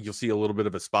it? You think you'll see a little bit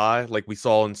of a spy like we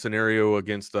saw in scenario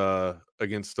against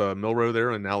Milroe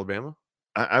there in Alabama?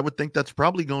 I would think that's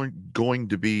probably going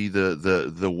to be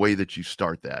the way that you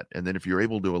start that. And then if you're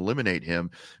able to eliminate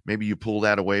him, maybe you pull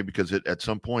that away, because at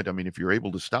some point, I mean, if you're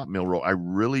able to stop Milroe,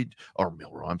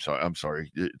 I'm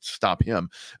sorry, stop him.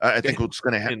 I think what's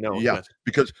going to happen,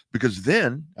 because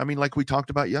then, I mean, like we talked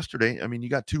about yesterday, I mean, you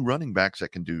got two running backs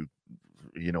that can do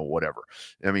whatever.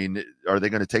 I mean, are they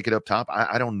going to take it up top?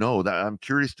 I don't know. That I'm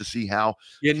curious to see how.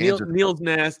 Yeah, Neal's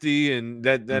nasty, and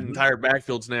that entire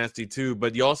backfield's nasty too.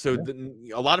 But you also,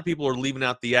 a lot of people are leaving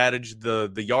out the adage,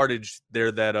 the yardage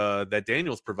there that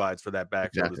Daniels provides for that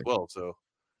backfield as well. So,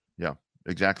 yeah.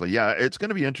 Exactly. Yeah, it's going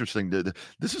to be interesting.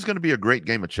 This is going to be a great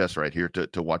game of chess right here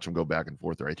to watch them go back and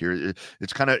forth right here.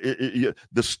 It's kind of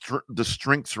the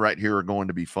strengths right here are going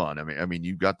to be fun. I mean,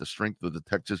 you've got the strength of the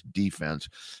Texas defense,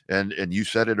 and you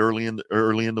said it early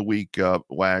in the week,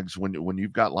 Wags, when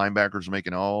you've got linebackers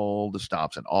making all the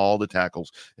stops and all the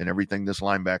tackles and everything this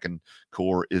linebacking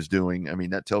core is doing. I mean,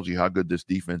 that tells you how good this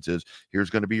defense is. Here's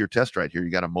going to be your test right here.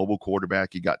 You got a mobile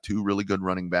quarterback. You got two really good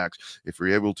running backs. If you're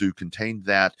able to contain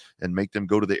that and make them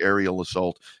go to the aerial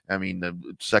assault, I mean,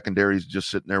 the secondary is just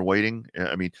sitting there waiting.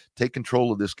 I mean, take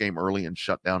control of this game early and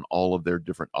shut down all of their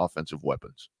different offensive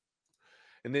weapons.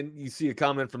 And then you see a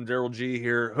comment from Daryl G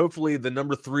here. Hopefully the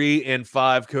number 3 and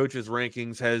 5 coaches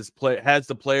rankings has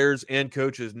the players and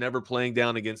coaches never playing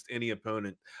down against any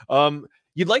opponent.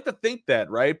 You'd like to think that,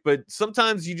 right? But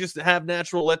sometimes you just have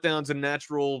natural letdowns and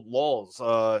natural laws.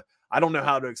 I don't know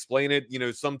how to explain it.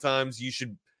 Sometimes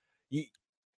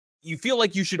you feel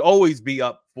like you should always be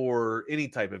up for any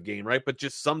type of game, right? But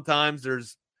just sometimes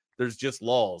there's just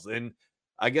laws. And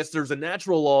I guess there's a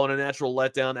natural law and a natural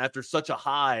letdown after such a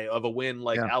high of a win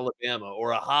like Alabama,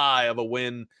 or a high of a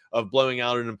win of blowing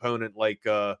out an opponent like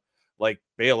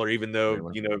Baylor, even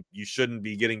though, you shouldn't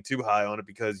be getting too high on it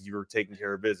because you were taking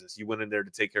care of business. You went in there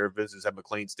to take care of business at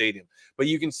McLean Stadium. But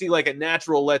you can see like a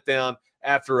natural letdown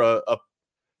after a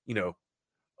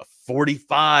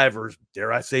 45, or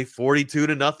dare I say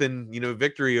 42-0,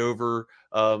 victory over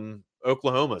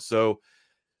Oklahoma. So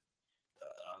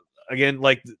again,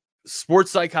 like, sports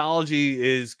psychology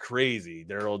is crazy,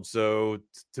 Daryl. So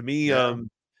to me,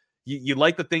 you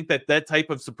like to think that type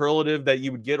of superlative that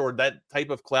you would get, or that type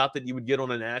of clout that you would get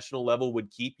on a national level, would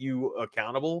keep you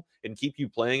accountable and keep you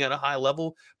playing at a high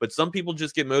level. But some people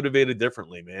just get motivated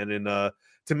differently, man. And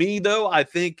to me, though, I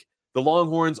think the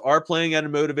Longhorns are playing at a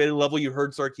motivated level. You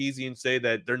heard Sarkisian say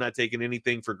that they're not taking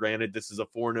anything for granted. This is a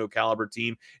 4-0 caliber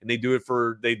team, and they do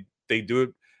it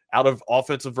out of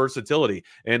offensive versatility.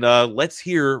 And let's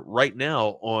hear right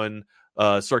now on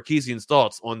Sarkisian's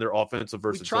thoughts on their offensive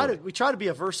versatility. We try to be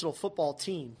a versatile football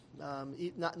team,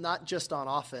 not just on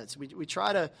offense. We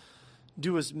try to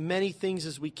do as many things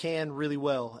as we can really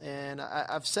well. And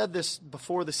I've said this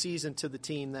before the season to the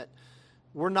team, that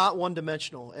we're not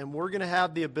one-dimensional, and we're going to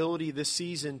have the ability this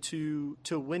season to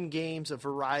win games a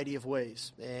variety of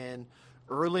ways. And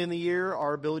early in the year,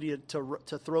 our ability to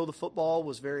throw the football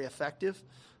was very effective.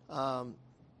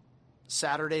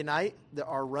 Saturday night,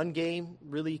 our run game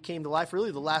really came to life.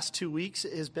 Really, the last 2 weeks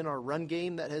has been our run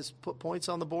game that has put points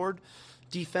on the board.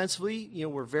 Defensively,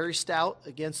 we're very stout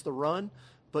against the run,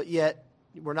 but yet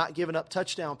we're not giving up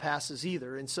touchdown passes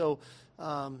either. And so,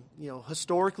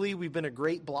 historically, we've been a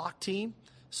great block team.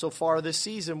 So far this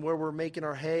season, where we're making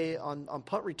our hay on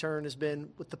punt return has been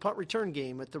with the punt return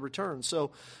game at the return.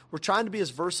 So we're trying to be as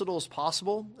versatile as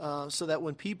possible, so that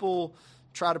when people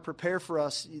try to prepare for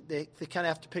us, they kind of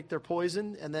have to pick their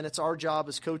poison, and then it's our job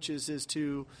as coaches is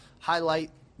to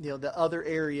highlight the other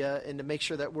area and to make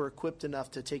sure that we're equipped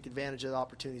enough to take advantage of the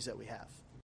opportunities that we have.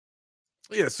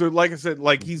 Yeah, so like I said,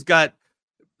 like, he's got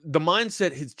the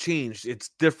mindset has changed. It's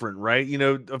different, right?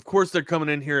 Of course they're coming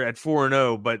in here at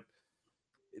 4-0, but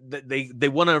they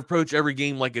want to approach every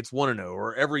game like it's 1-0,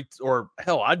 or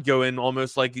hell, I'd go in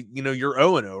almost like you're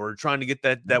 0-0, or trying to get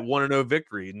that 1-0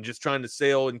 victory, and just trying to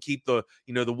sail and keep the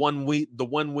one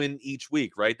win each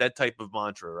week, right? That type of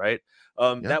mantra, right?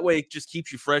 That way it just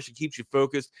keeps you fresh, it keeps you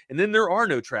focused, and then there are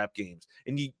no trap games.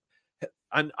 And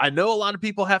I know a lot of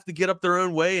people have to get up their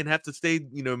own way and have to stay,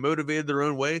 motivated their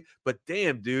own way. But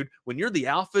damn, dude, when you're the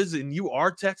alphas and you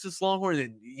are Texas Longhorn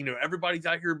and, everybody's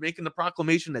out here making the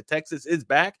proclamation that Texas is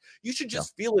back, you should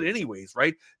just feel it anyways,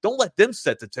 right? Don't let them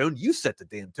set the tone. You set the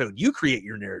damn tone. You create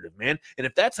your narrative, man. And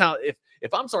if that's how,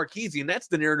 if I'm Sarkisian, that's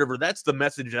the narrative or that's the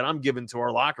message that I'm giving to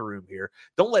our locker room here.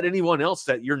 Don't let anyone else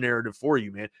set your narrative for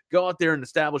you, man. Go out there and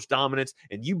establish dominance,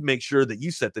 and you make sure that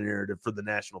you set the narrative for the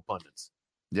national pundits.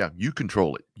 Yeah, you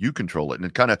control it. You control it.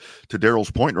 And kind of to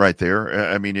Daryl's point right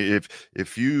there, I mean,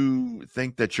 if you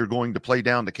think that you're going to play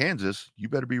down to Kansas, you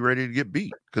better be ready to get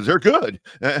beat because they're good.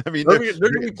 I mean, they're going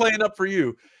to be playing up for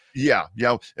you. Yeah.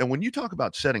 And when you talk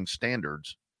about setting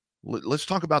standards, let's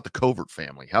talk about the Covert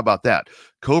family. How about that?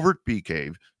 Covert Bee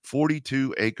Cave,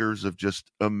 42 acres of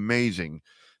just amazing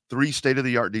 3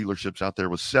 state-of-the-art dealerships out there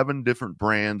with 7 different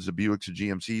brands, the Buicks, the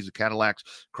GMCs, the Cadillacs,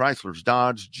 Chryslers,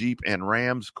 Dodge, Jeep, and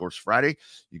Rams. Of course, Friday,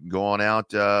 you can go on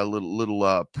out,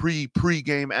 little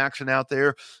pre-game action out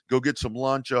there. Go get some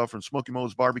lunch from Smoky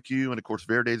Mo's Barbecue. And, of course,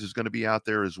 Verde's is going to be out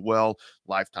there as well.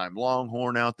 Lifetime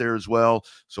Longhorn out there as well.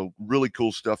 So really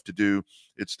cool stuff to do.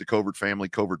 It's the Covert family,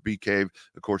 Covert Bee Cave.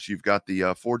 Of course, you've got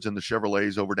the Fords and the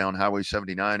Chevrolets over down Highway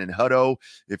 79 in Hutto.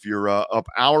 If you're up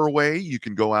our way, you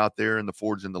can go out there, and the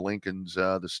Fords and the Lincolns,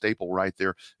 the staple right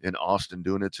there in Austin,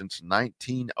 doing it since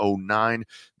 1909.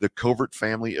 The Covert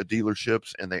family of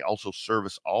dealerships, and they also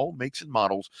service all makes and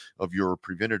models of your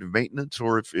preventative maintenance,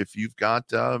 or if you've got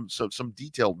some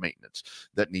detailed maintenance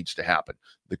that needs to happen.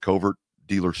 The Covert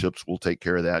dealerships will take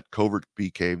care of that. Covert Bee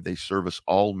Cave, they service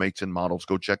all makes and models.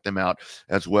 Go check them out,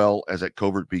 as well as at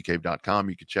covertbeecave.com.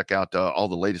 You can check out all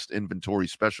the latest inventory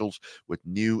specials with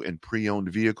new and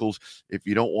pre-owned vehicles. If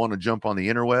you don't want to jump on the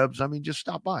interwebs, I mean, just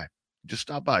stop by. Just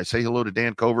stop by. Say hello to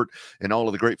Dan Covert and all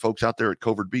of the great folks out there at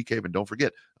Covert Bee Cave. And don't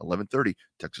forget, 11:30,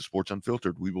 Texas Sports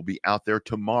Unfiltered. We will be out there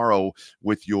tomorrow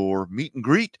with your meet and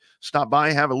greet. Stop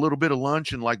by, have a little bit of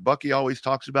lunch. And like Bucky always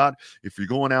talks about, if you're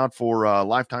going out for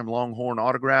Lifetime Longhorn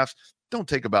autographs, don't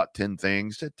take about 10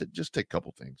 things. Just take a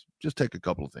couple things. Just take a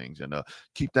couple of things and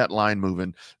keep that line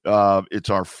moving.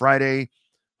 It's our Friday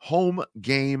home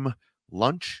game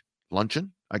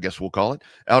luncheon, I guess we'll call it,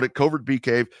 out at Covert Bee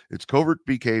Cave. It's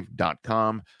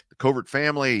covertbeecave.com. The Covert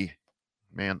family,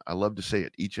 man, I love to say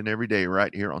it each and every day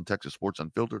right here on Texas Sports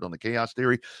Unfiltered on the Chaos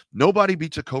Theory. Nobody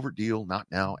beats a Covert deal, not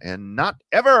now and not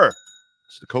ever.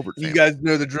 It's the Covert family. You guys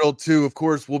know the drill, too. Of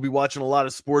course, we'll be watching a lot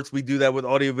of sports. We do that with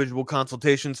audiovisual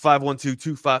consultations,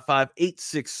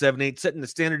 512-255-8678, setting the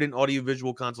standard in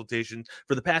audiovisual consultations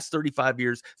for the past 35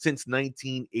 years since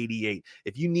 1988.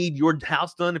 If you need your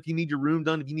house done, if you need your room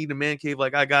done, if you need a man cave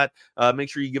like I got, make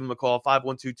sure you give them a call,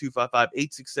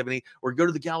 512-255-8678, or go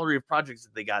to the gallery of projects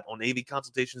that they got on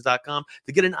avconsultations.com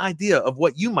to get an idea of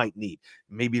what you might need.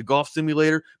 Maybe a golf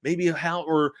simulator, maybe a house,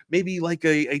 or maybe like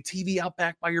a TV out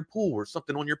back by your pool or something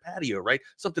on your patio, right?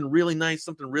 Something really nice,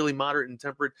 something really moderate and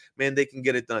temperate. Man, they can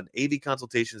get it done.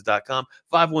 avconsultations.com,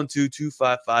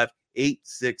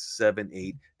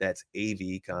 512-255-8678. That's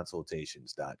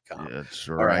avconsultations.com. That's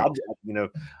right. All right,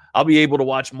 I'll be able to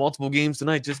watch multiple games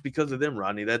tonight just because of them,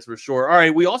 Rodney. That's for sure. All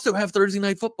right, we also have Thursday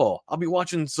night football. I'll be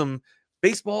watching some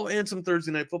baseball and some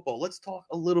Thursday night football. Let's talk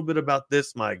a little bit about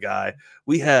this, my guy.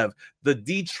 We have the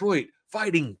Detroit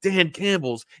Fighting Dan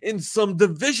Campbells in some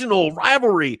divisional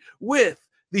rivalry with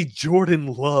the Jordan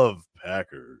Love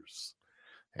Packers.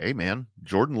 Hey, man,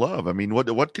 Jordan Love. I mean,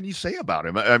 what can you say about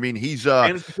him? I mean, he's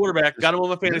fantasy quarterback. Got him on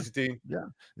my fantasy team. Yeah,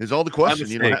 is all the question.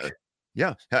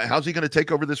 Yeah, how's he going to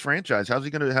take over this franchise? How's he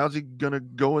going to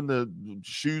go in the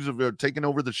shoes of taking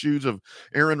over the shoes of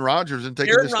Aaron Rodgers and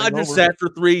taking? Aaron Rodgers sat for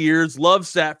 3 years. Love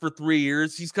sat for 3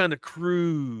 years. He's kind of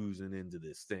cruising into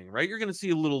this thing, right? You're going to see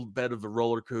a little bit of a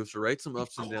roller coaster, right? Some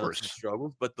ups and downs, some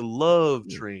struggles, but the Love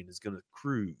train is going to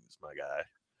cruise, my guy.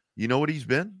 You know what he's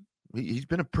been? He's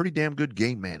been a pretty damn good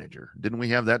game manager. Didn't we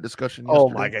have that discussion yesterday? Oh,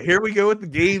 my God. Here we go with the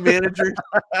game manager.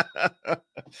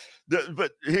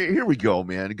 But here we go,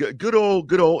 man. Good old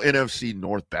NFC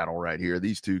North battle right here.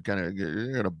 These two kind of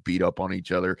going to beat up on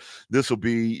each other. This will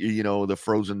be, the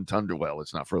frozen thunder. Well,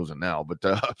 it's not frozen now, but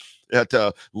at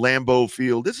Lambeau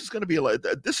Field. This is going to be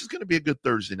a good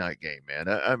Thursday night game, man.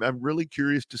 I'm really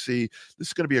curious to see. This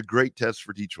is going to be a great test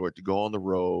for Detroit to go on the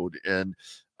road. And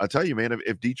I'll tell you, man,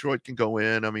 if Detroit can go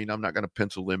in, I mean, I'm not going to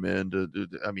pencil them in.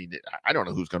 I don't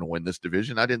know who's going to win this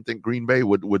division. I didn't think Green Bay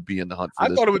would be in the hunt for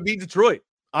this. I thought it would be Detroit.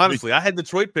 Honestly, I had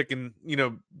Detroit picking,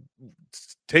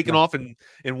 taking off and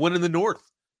winning the North.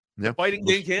 Yeah. Fighting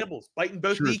Dan Campbell's, fighting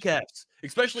both kneecaps,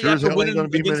 especially after winning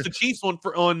against the Chiefs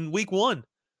on week 1.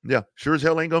 Yeah, sure as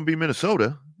hell ain't going to be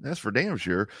Minnesota. That's for damn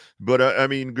sure. But,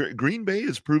 Green Bay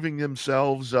is proving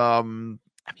themselves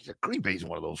I mean, Green Bay's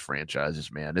one of those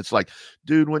franchises, man. It's like,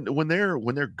 dude, when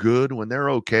they're good, when they're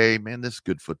okay, man, this is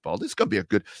good football. This is gonna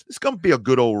be a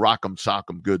good old rock'em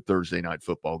sock'em good Thursday night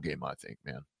football game, I think,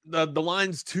 man. The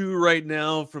line's 2 right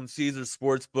now from Caesars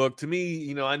Sportsbook. To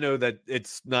me, I know that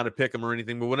it's not a pick 'em or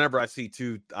anything, but whenever I see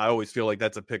 2, I always feel like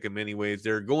that's a pick 'em anyways.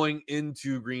 They're going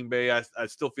into Green Bay. I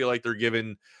still feel like they're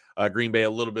giving Green Bay a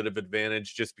little bit of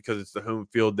advantage just because it's the home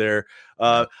field there.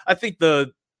 I think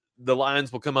the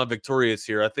Lions will come out victorious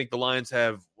here. I think the Lions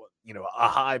have, a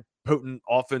high potent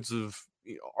offensive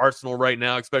arsenal right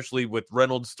now, especially with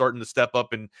Reynolds starting to step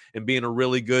up and being a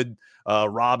really good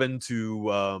Robin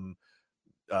to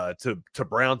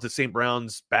Brown, to St.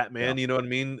 Brown's Batman. You know what I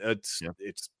mean?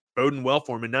 It's boding well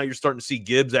for him. And now you're starting to see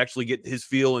Gibbs actually get his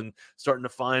feel and starting to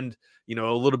find, a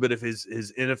little bit of his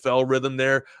NFL rhythm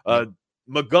there.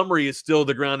 Montgomery is still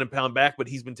the ground and pound back, but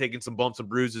he's been taking some bumps and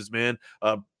bruises, man.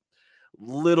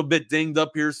 Little bit dinged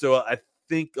up here. So I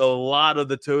think a lot of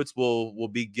the totes will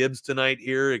be Gibbs tonight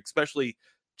here, especially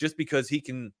just because he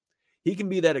can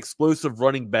be that explosive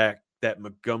running back that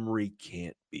Montgomery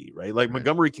can't be, right? Like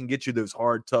Montgomery can get you those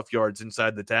hard, tough yards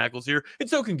inside the tackles here, and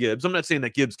so can Gibbs. I'm not saying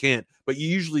that Gibbs can't, but you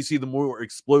usually see the more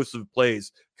explosive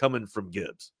plays coming from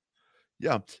Gibbs.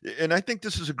 Yeah, and I think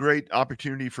this is a great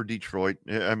opportunity for Detroit.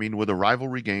 I mean, with a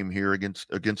rivalry game here against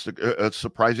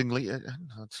surprisingly,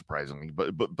 not surprisingly,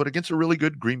 but against a really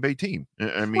good Green Bay team.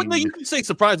 I mean, well, no, you can say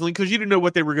surprisingly because you didn't know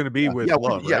what they were going to be with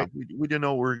Love, right? We didn't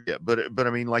know where. Yeah, but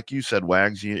I mean, like you said,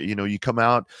 Wags, you come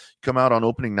out on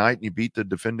opening night and you beat the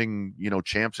defending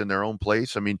champs in their own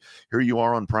place. I mean, here you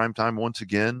are on primetime once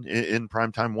again, in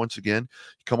primetime once again.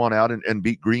 You come on out and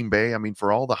beat Green Bay. I mean,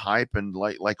 for all the hype and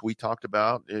like we talked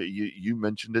about, you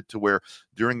mentioned it, to where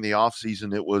during the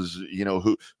offseason it was,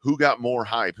 who got more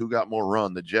hype, who got more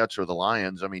run, the Jets or the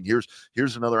Lions. I mean,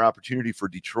 here's another opportunity for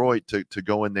Detroit to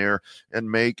go in there and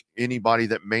make anybody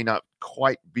that may not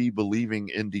quite be believing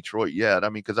in Detroit yet. I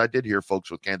mean, because I did hear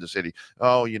folks with Kansas City,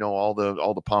 all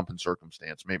the pomp and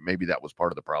circumstance. Maybe that was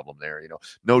part of the problem there.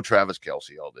 No Travis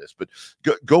Kelce, all this, but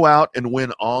go out and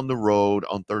win on the road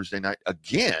on Thursday night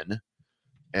again,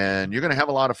 and you're going to have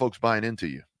a lot of folks buying into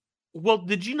you. Well,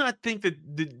 did you not think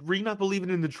were you not believing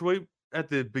in Detroit at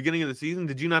the beginning of the season?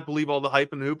 Did you not believe all the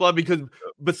hype and the hoopla? Because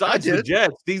besides the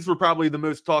Jets, these were probably the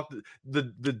most talked.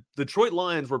 The Detroit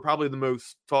Lions were probably the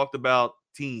most talked about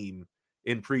team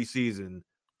in preseason,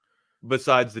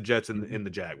 besides the Jets and the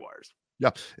Jaguars. Yeah,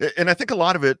 and I think a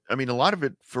lot of it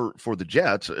for the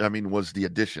Jets, was the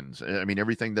additions. I mean,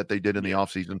 everything that they did in the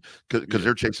offseason, because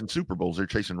they're chasing Super Bowls, they're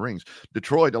chasing rings.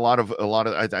 Detroit, a lot of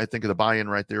I think of the buy-in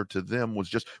right there to them was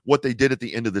just what they did at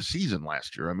the end of the season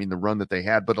last year. I mean, the run that they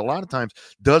had, but a lot of times,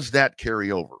 does that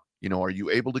carry over? Are you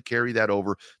able to carry that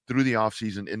over through the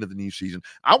offseason into the new season?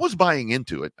 I was buying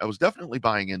into it. I was definitely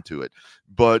buying into it.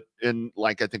 But, and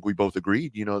like I think we both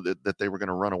agreed, that they were going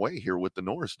to run away here with the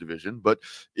Norris division. But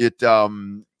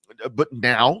but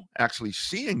now actually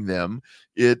seeing them,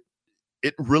 it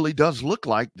really does look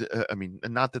like,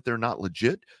 not that they're not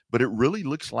legit, but it really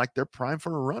looks like they're primed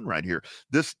for a run right here.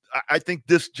 I think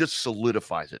this just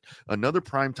solidifies it. Another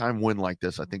primetime win like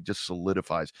this, I think, just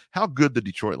solidifies how good the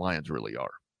Detroit Lions really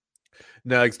are.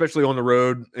 Now, especially on the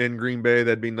road in Green Bay,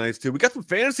 that'd be nice too. We got some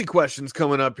fantasy questions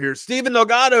coming up here. Steven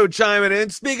Delgado chiming in.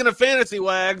 Speaking of fantasy,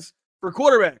 Wags, for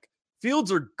quarterback,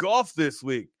 Fields or Goff this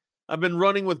week? I've been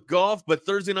running with Goff, but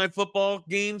Thursday night football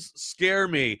games scare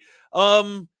me.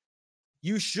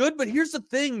 You should, but here's the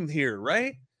thing here,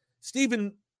 right?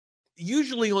 Steven,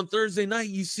 usually on Thursday night,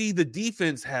 you see the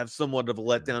defense have somewhat of a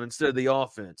letdown instead of the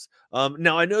offense.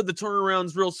 Now, I know the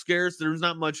turnaround's real scarce. There's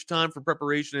not much time for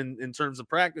preparation in terms of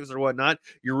practice or whatnot.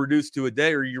 You're reduced to a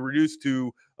day, or you're reduced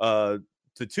to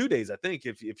 2 days, I think,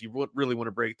 if you really want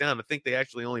to break down. I think they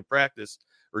actually only practice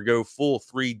or go full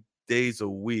 3 days a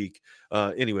week.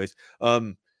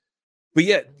 But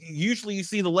yeah, usually you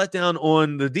see the letdown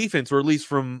on the defense, or at least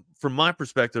from my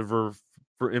perspective, or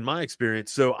in my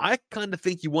experience. So I kind of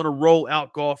think you want to roll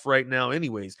out Goff right now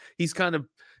anyways. He's kind of,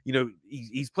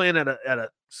 he's playing at a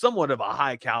somewhat of a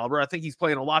high caliber. I think he's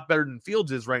playing a lot better than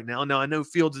Fields is right now. Now, I know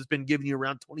Fields has been giving you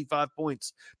around 25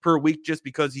 points per week just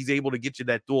because he's able to get you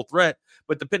that dual threat.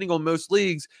 But depending on most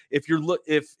leagues, if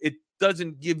it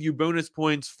doesn't give you bonus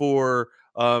points for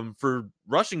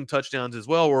rushing touchdowns as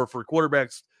well, or for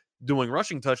quarterbacks doing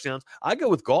rushing touchdowns, I go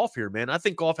with Goff here, man. I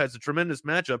think Goff has a tremendous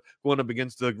matchup going up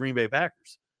against the Green Bay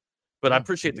Packers. But I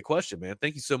appreciate the question, man.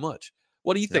 Thank you so much.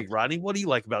 What do you think, Rodney? What do you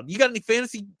like about it? You got any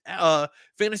fantasy, I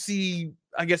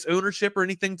guess, ownership or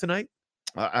anything tonight?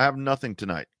 I have nothing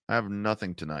tonight.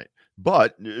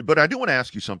 But I do want to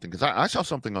ask you something, because I saw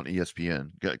something on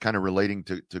ESPN kind of relating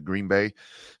to Green Bay.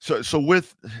 So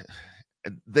with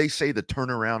they say the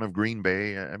turnaround of Green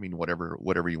Bay. I mean,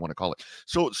 whatever you want to call it.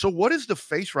 So what is the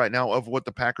face right now of what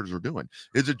the Packers are doing?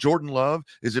 Is it Jordan Love?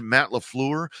 Is it Matt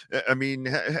LaFleur? I mean,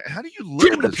 how do you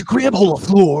look at this? Your grandpa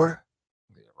LaFleur.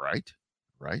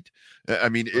 Right. I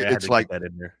mean, I had it's to like get that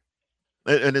in there.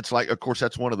 and it's like, of course,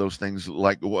 that's one of those things.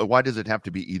 Like, why does it have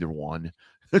to be either one?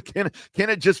 Can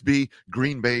it just be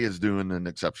Green Bay is doing an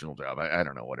exceptional job? I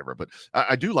don't know, whatever. But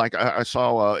I do like. I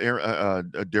saw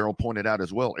Daryl pointed out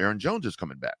as well. Aaron Jones is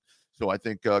coming back, so I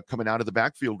think coming out of the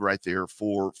backfield right there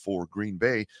for Green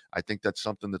Bay, I think that's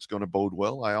something that's going to bode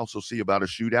well. I also see about a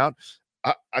shootout.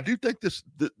 I do think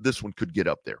this one could get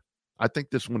up there. I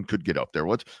think this one could get up there.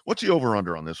 What's the over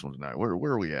under on this one tonight? Where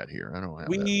are we at here? I don't have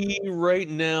We right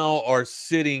now are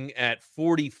sitting at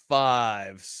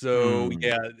 45. So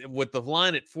yeah, with the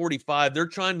line at 45, they're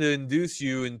trying to induce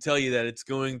you and tell you that it's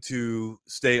going to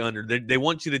stay under. They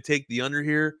want you to take the under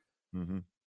here. Mm-hmm.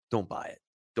 Don't buy it.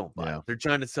 Don't buy it. They're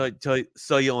trying to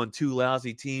sell you on two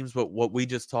lousy teams, but what we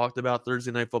just talked about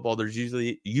Thursday Night Football, there's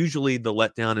usually the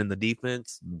letdown in the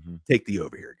defense. Mm-hmm. Take the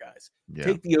over here, guys. Yeah.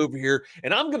 Take the over here,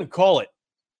 and I'm going to call it.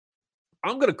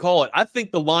 I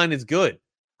think the line is good.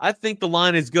 I think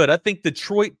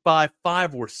Detroit by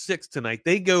 5 or 6 tonight.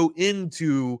 They go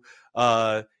into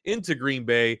Green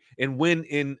Bay and win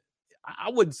in, I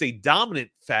wouldn't say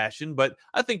dominant fashion, but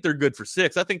I think they're good for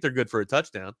 6. I think they're good for a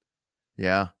touchdown.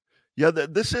 Yeah. Yeah,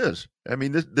 this is. I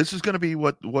mean, this is going to be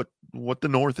what the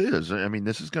North is. I mean,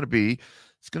 it's going to be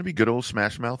good old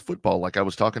smash mouth football, like I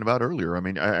was talking about earlier. I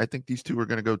mean, I think these two are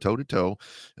going to go toe to toe.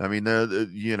 I mean,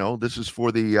 this is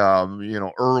for the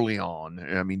early on.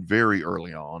 I mean, very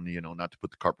early on. Not to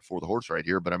put the cart before the horse right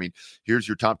here, but I mean, here's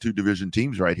your top 2 division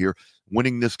teams right here.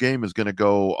 Winning this game is going to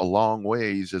go a long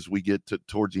ways as we get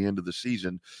towards the end of the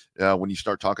season. When you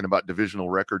start talking about divisional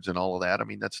records and all of that, I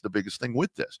mean, that's the biggest thing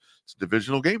with this. It's a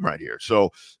divisional game right here. So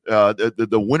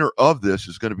the winner of this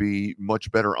is going to be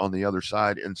much better on the other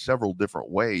side in several different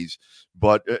ways.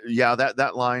 But yeah,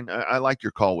 that line, I like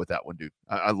your call with that one, dude.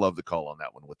 I love the call on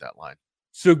that one with that line.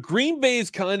 So Green Bay is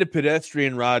kind of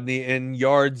pedestrian, Rodney, and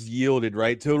yards yielded,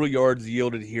 right? Total yards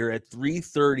yielded here at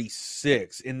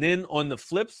 336. And then on the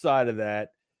flip side of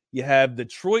that, you have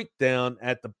Detroit down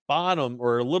at the bottom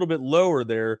or a little bit lower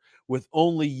there with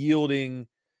only yielding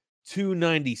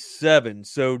 297.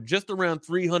 So just around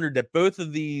 300 that both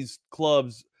of these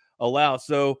clubs allow.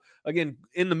 So again,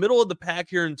 in the middle of the pack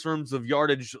here in terms of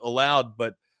yardage allowed,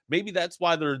 but maybe that's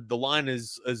why the line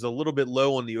is a little bit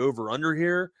low on the over-under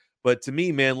here. But to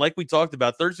me, man, like we talked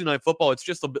about, Thursday Night Football, it's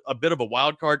just a bit of a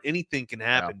wild card. Anything can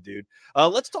happen, dude.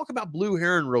 Let's talk about Blue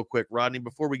Heron real quick, Rodney,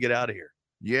 before we get out of here.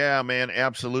 Yeah, man,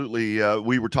 absolutely.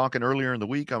 We were talking earlier in the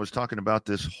week. I was talking about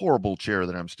this horrible chair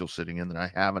that I'm still sitting in that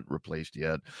I haven't replaced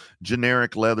yet.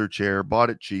 Generic leather chair, bought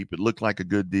it cheap. It looked like a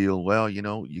good deal. Well,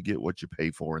 you get what you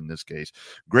pay for in this case.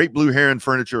 Great Blue Heron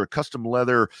Furniture, a custom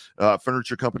leather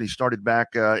furniture company started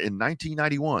back in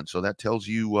 1991. So that tells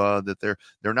you that they're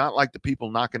not like the people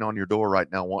knocking on your door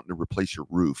right now wanting to replace your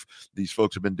roof. These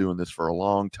folks have been doing this for a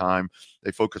long time.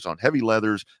 They focus on heavy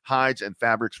leathers, hides, and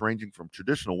fabrics ranging from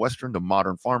traditional Western to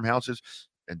modern farmhouses.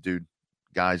 And dude,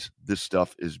 guys, this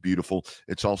stuff is beautiful.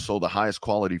 It's also the highest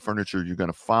quality furniture you're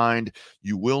going to find.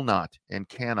 You will not and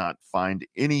cannot find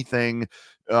anything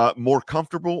more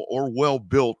comfortable or well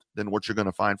built than what you're going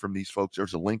to find from these folks.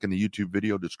 There's a link in the YouTube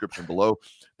video description below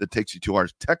that takes you to our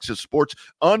Texas Sports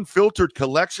Unfiltered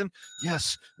collection.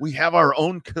 Yes, we have our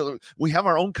own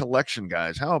collection,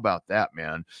 guys. How about that,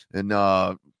 man? And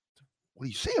what do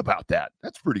you say about that?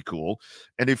 That's pretty cool.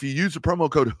 And if you use the promo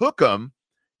code HOOK'em,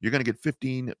 you're going to get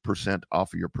 15%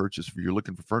 off of your purchase. If you're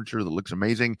looking for furniture that looks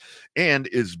amazing and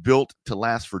is built to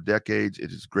last for decades,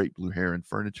 it is Great Blue Heron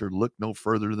Furniture. Look no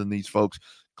further than these folks.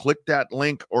 Click that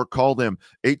link or call them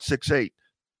 868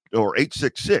 or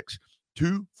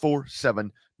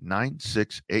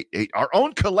 866-247-9688. Our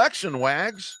own collection,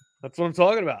 Wags. That's what I'm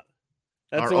talking about.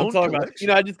 That's what I'm talking about.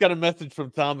 I just got a message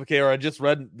from Tom McKay, or I just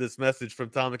read this message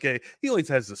from Tom McKay. He always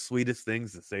has the sweetest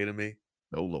things to say to me.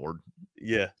 Oh, Lord.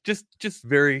 Yeah, just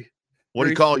very. What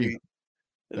did he call you?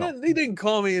 No. He didn't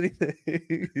call me anything.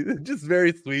 Just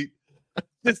very sweet.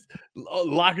 Just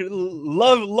lovely,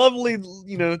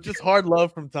 just hard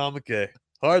love from Tom McKay.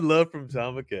 Hard love from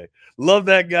Tom McKay. Love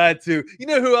that guy, too. You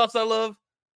know who else I love?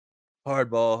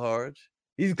 Hardball Harge.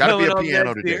 He's got to be a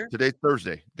piano today. Today's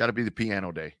Thursday. Got to be the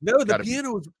piano day. No, the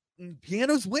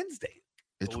piano's Wednesday.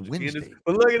 It's Wednesday.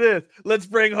 But look at this. Let's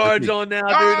bring Harge on now, dude.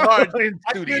 Harge,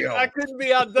 I couldn't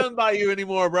be outdone by you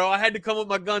anymore, bro. I had to come with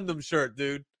my Gundam shirt,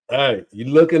 dude. Hey, you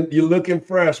looking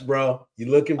fresh, bro. You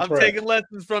looking fresh. I'm taking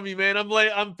lessons from you, man.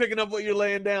 I'm picking up what you're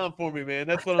laying down for me, man.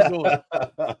 That's what I'm doing.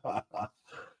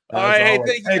 All right, hey, always.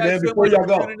 thank you Hey, guys man, so before much y'all for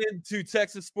go, tuning in to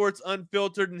Texas Sports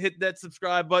Unfiltered and hit that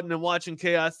subscribe button and watching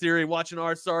Chaos Theory, watching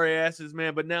our sorry asses,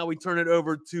 man. But now we turn it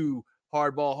over to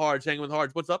Hardball Hards, hanging with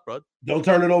Hards. What's up, bud? don't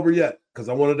turn it over yet, because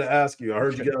I wanted to ask you. I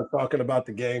heard you guys talking about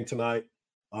the game tonight,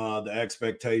 the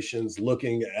expectations,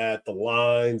 looking at the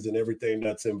lines and everything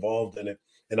that's involved in it.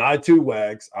 And I too,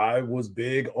 Wags, I was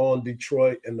big on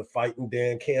Detroit and the Fighting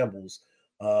Dan Campbells.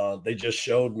 They just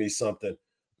showed me something.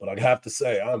 But I have to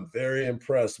say, I'm very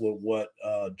impressed with what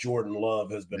Jordan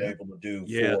Love has been able to do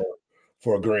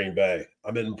for Green Bay.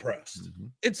 I'm impressed.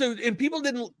 And so, and people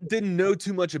didn't know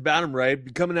too much about him, right?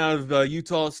 Coming out of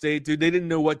Utah State, dude, they didn't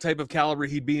know what type of caliber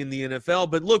he'd be in the NFL.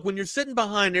 But look, when you're sitting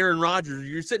behind Aaron Rodgers,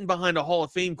 you're sitting behind a Hall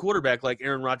of Fame quarterback like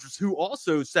Aaron Rodgers, who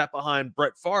also sat behind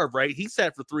Brett Favre, right? He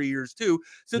sat for 3 years too.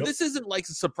 So this isn't like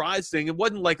a surprise thing. It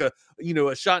wasn't like a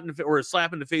shot in the or a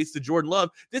slap in the face to Jordan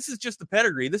Love. This is just the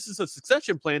pedigree. This is a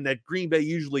succession plan that Green Bay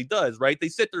usually does, right? They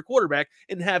sit their quarterback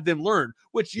and have them learn,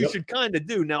 which you should kind of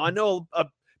do. Now, I know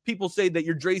people say that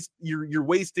you're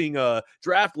wasting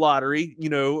draft lottery,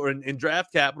 and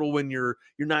draft capital when you're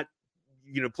not,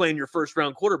 playing your first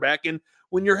round quarterback. And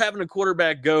when you're having a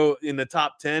quarterback go in the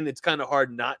top 10, it's kind of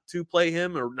hard not to play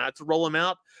him or not to roll him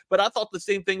out. But I thought the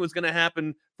same thing was going to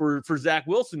happen for Zach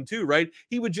Wilson too, right?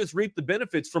 He would just reap the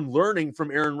benefits from learning from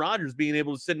Aaron Rodgers, being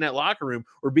able to sit in that locker room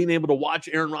or being able to watch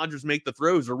Aaron Rodgers make the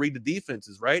throws or read the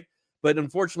defenses, right? But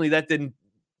unfortunately, that didn't,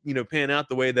 pan out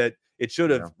the way that it should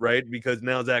have, right? Because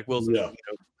now Zach Wilson,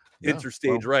 enter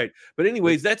stage right. But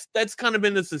anyways, that's kind of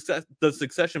been the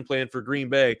succession plan for Green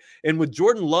Bay. And with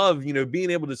Jordan Love,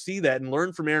 being able to see that and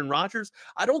learn from Aaron Rodgers,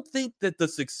 I don't think that the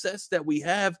success that we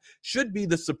have should be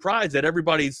the surprise that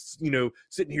everybody's,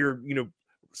 sitting here,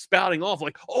 spouting off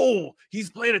like, oh,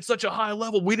 he's playing at such a high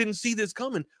level. We didn't see this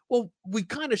coming. Well, we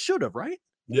kind of should have, right?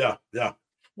 Yeah.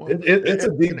 Well, it's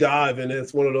a deep dive, and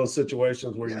it's one of those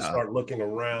situations where you start looking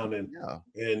around,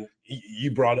 and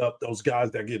you brought up those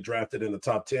guys that get drafted in the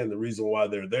top 10. The reason why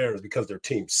they're there is because their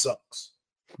team sucks.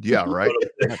 Yeah, right.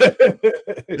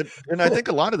 And I think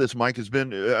a lot of this, Mike, has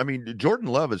been, Jordan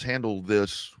Love has handled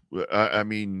this.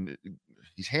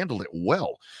 He's handled it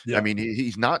well. Yeah. I mean,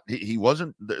 he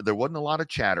wasn't, there wasn't a lot of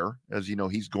chatter, as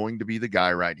he's going to be the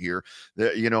guy right here.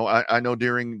 I know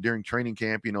during training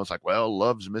camp, it's like, well,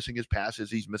 Love's missing his passes,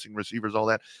 he's missing receivers, all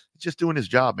that. He's just doing his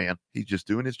job, man. He's just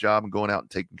doing his job and going out and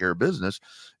taking care of business.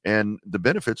 And the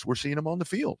benefits, we're seeing him on the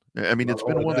field. I mean, it's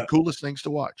been one of the coolest things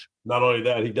to watch. Not only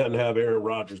that, he doesn't have Aaron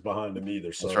Rodgers behind him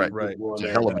either. So that's right. It's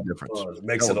a hell of a difference. It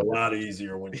makes it a lot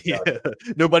easier when you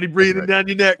nobody breathing down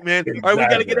your neck, man. Exactly. All right,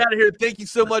 we got to get out of here. Thank you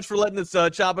so much for letting us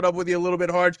chop it up with you a little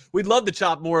bit hard. We'd love to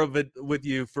chop more of it with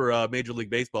you for Major League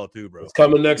Baseball too, bro. It's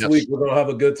coming next week. We're gonna have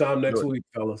a good time next week,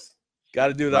 fellas. Got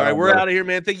to do that. All right, we're out of here,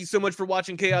 man. Thank you so much for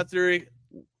watching Chaos Theory.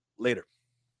 Later.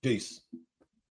 Peace.